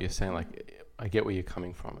 I know what you're saying. I get where you're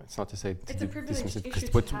coming from. It's not to say it's a privileged issue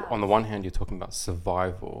because on the one hand, you're talking about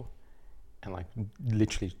survival and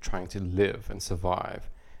literally trying to live and survive.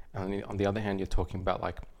 And on the other hand, you're talking about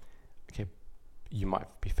okay, you might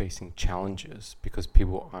be facing challenges because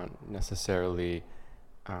people aren't necessarily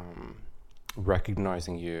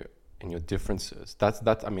recognizing you and your differences. That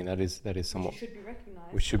is somewhat. You should be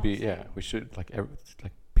recognized. We should be, yeah. We should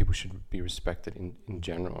people should be respected in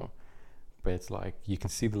general. But it's you can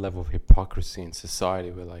see the level of hypocrisy in society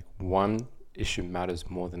where one issue matters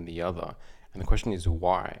more than the other. And the question is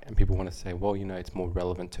why? And people want to say, well, it's more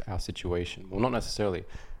relevant to our situation. Well, not necessarily.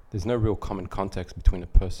 There's no real common context between a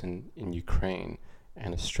person in Ukraine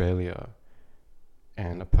and Australia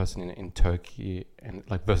and a person in Turkey and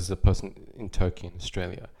versus a person in Turkey and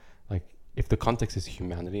Australia. If the context is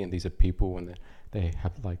humanity and these are people and they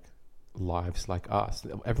have lives like us.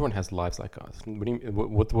 Everyone has lives like us.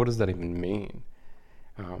 What does that even mean?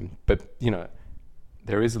 But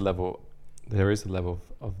there is a level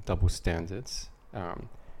of double standards.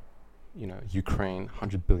 Ukraine,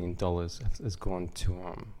 $100 billion has gone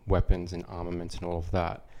to weapons and armaments and all of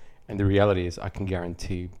that. And the reality is, I can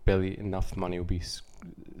guarantee barely enough money will be,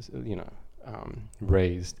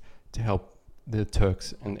 raised to help the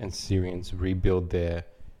Turks and Syrians rebuild their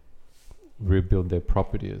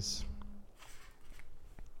properties.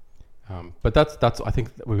 But that's I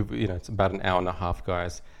think it's about an hour and a half,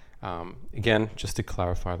 guys. Again, just to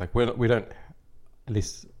clarify, we don't, at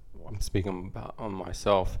least I'm speaking about on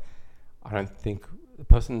myself. I don't think the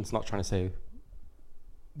person's not trying to say,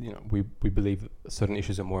 we believe certain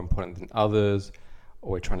issues are more important than others,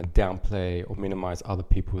 or we're trying to downplay or minimize other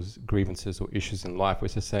people's grievances or issues in life. We're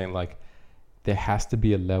just saying there has to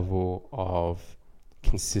be a level of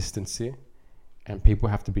consistency, and people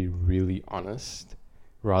have to be really honest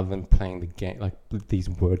rather than playing the game, these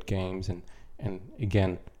word games. And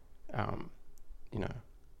again,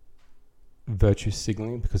 virtue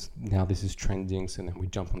signaling, because now this is trending, so then we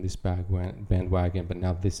jump on this bandwagon, but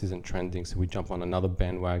now this isn't trending, so we jump on another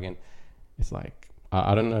bandwagon. It's like,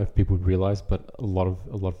 I don't know if people realize, but a lot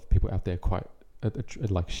of people out there are quite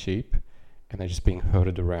like sheep, and they're just being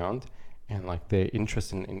herded around, and like their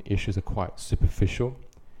interest in issues are quite superficial.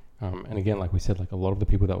 And again, like we said, like a lot of the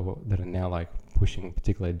people that are now like pushing a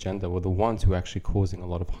particular agenda were the ones who are actually causing a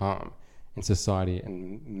lot of harm in society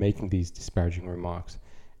and making these disparaging remarks,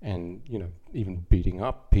 and even beating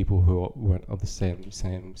up people who weren't of the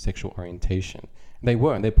same sexual orientation.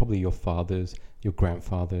 They're probably your fathers, your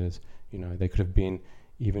grandfathers. They could have been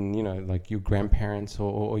even like your grandparents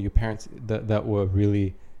or your parents that were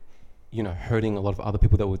really hurting a lot of other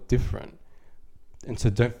people that were different. And so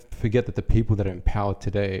don't forget that the people that are in power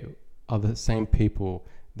today are the same people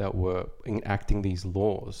that were enacting these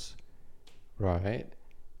laws, right?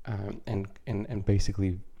 And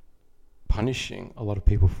basically punishing a lot of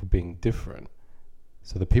people for being different.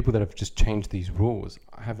 So the people that have just changed these rules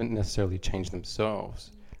haven't necessarily changed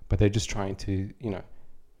themselves, but they're just trying to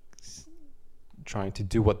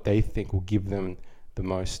do what they think will give them the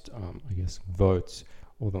most, votes,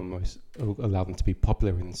 or allow them to be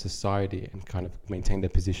popular in society and kind of maintain their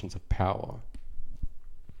positions of power.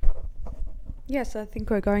 Yes, I think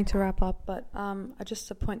we're going to wrap up, but just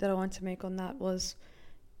a point that I want to make on that was,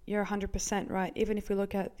 you're 100% right. Even if we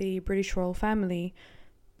look at the British royal family,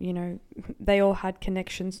 they all had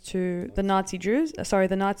connections to the Nazi Jews.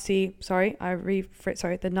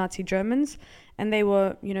 The Nazi Germans, and they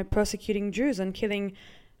were, persecuting Jews and killing,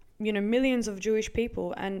 millions of Jewish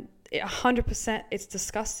people. And 100%, it's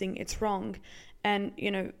disgusting. It's wrong. And,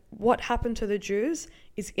 what happened to the Jews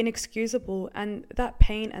is inexcusable. And that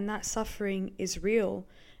pain and that suffering is real.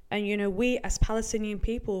 And, we as Palestinian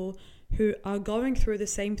people who are going through the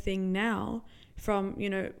same thing now from,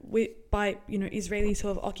 Israelis who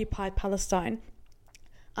have occupied Palestine,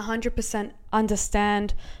 100%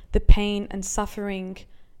 understand the pain and suffering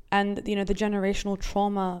and, the generational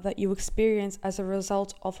trauma that you experience as a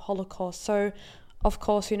result of Holocaust. So, of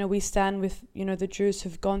course, we stand with, the Jews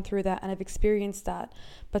who've gone through that and have experienced that.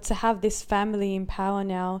 But to have this family in power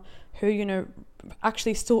now who,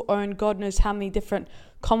 actually still own God knows how many different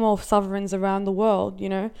Commonwealth sovereigns around the world,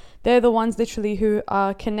 they're the ones literally who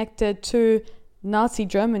are connected to Nazi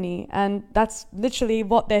Germany. And that's literally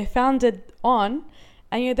what they're founded on.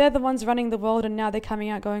 And, they're the ones running the world, and now they're coming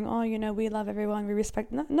out going, oh, we love everyone, we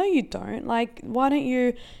respect. No, you don't. Like, why don't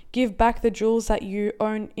you give back the jewels that you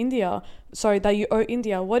own India? That you owe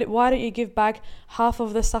India. Why don't you give back half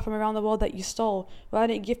of the stuff from around the world that you stole? Why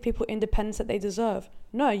don't you give people independence that they deserve?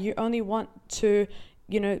 No, you only want to,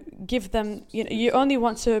 give them, you only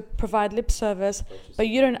want to provide lip service, but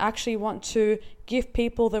you don't actually want to give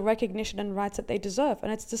people the recognition and rights that they deserve.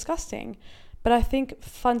 And it's disgusting. But I think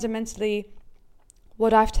fundamentally,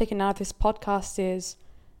 what I've taken out of this podcast is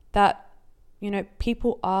that,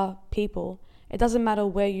 people are people. It doesn't matter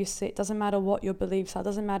where you sit. It doesn't matter what your beliefs are. It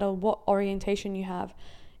doesn't matter what orientation you have.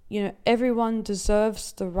 Everyone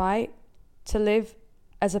deserves the right to live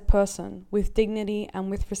as a person with dignity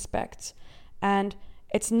and with respect. And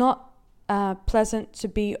it's not pleasant to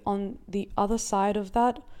be on the other side of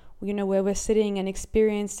that, where we're sitting and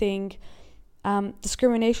experiencing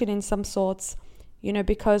discrimination in some sorts,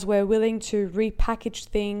 because we're willing to repackage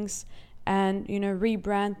things and,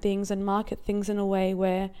 rebrand things and market things in a way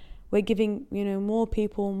where we're giving, more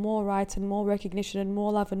people more rights and more recognition and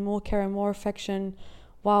more love and more care and more affection,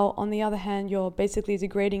 while on the other hand, you're basically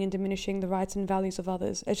degrading and diminishing the rights and values of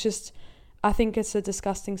others. It's just, I think it's a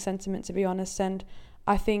disgusting sentiment, to be honest. And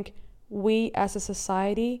I think we as a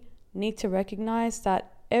society need to recognize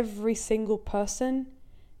that every single person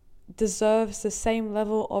deserves the same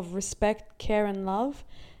level of respect, care, and love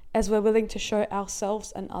as we're willing to show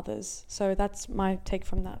ourselves and others. So that's my take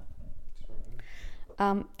from that.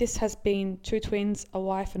 This has been Two Twins, a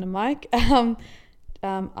Wife, and a Mic.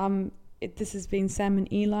 This has been Sam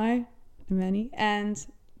and Eli, Manny, and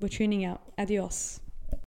we're tuning out. Adios.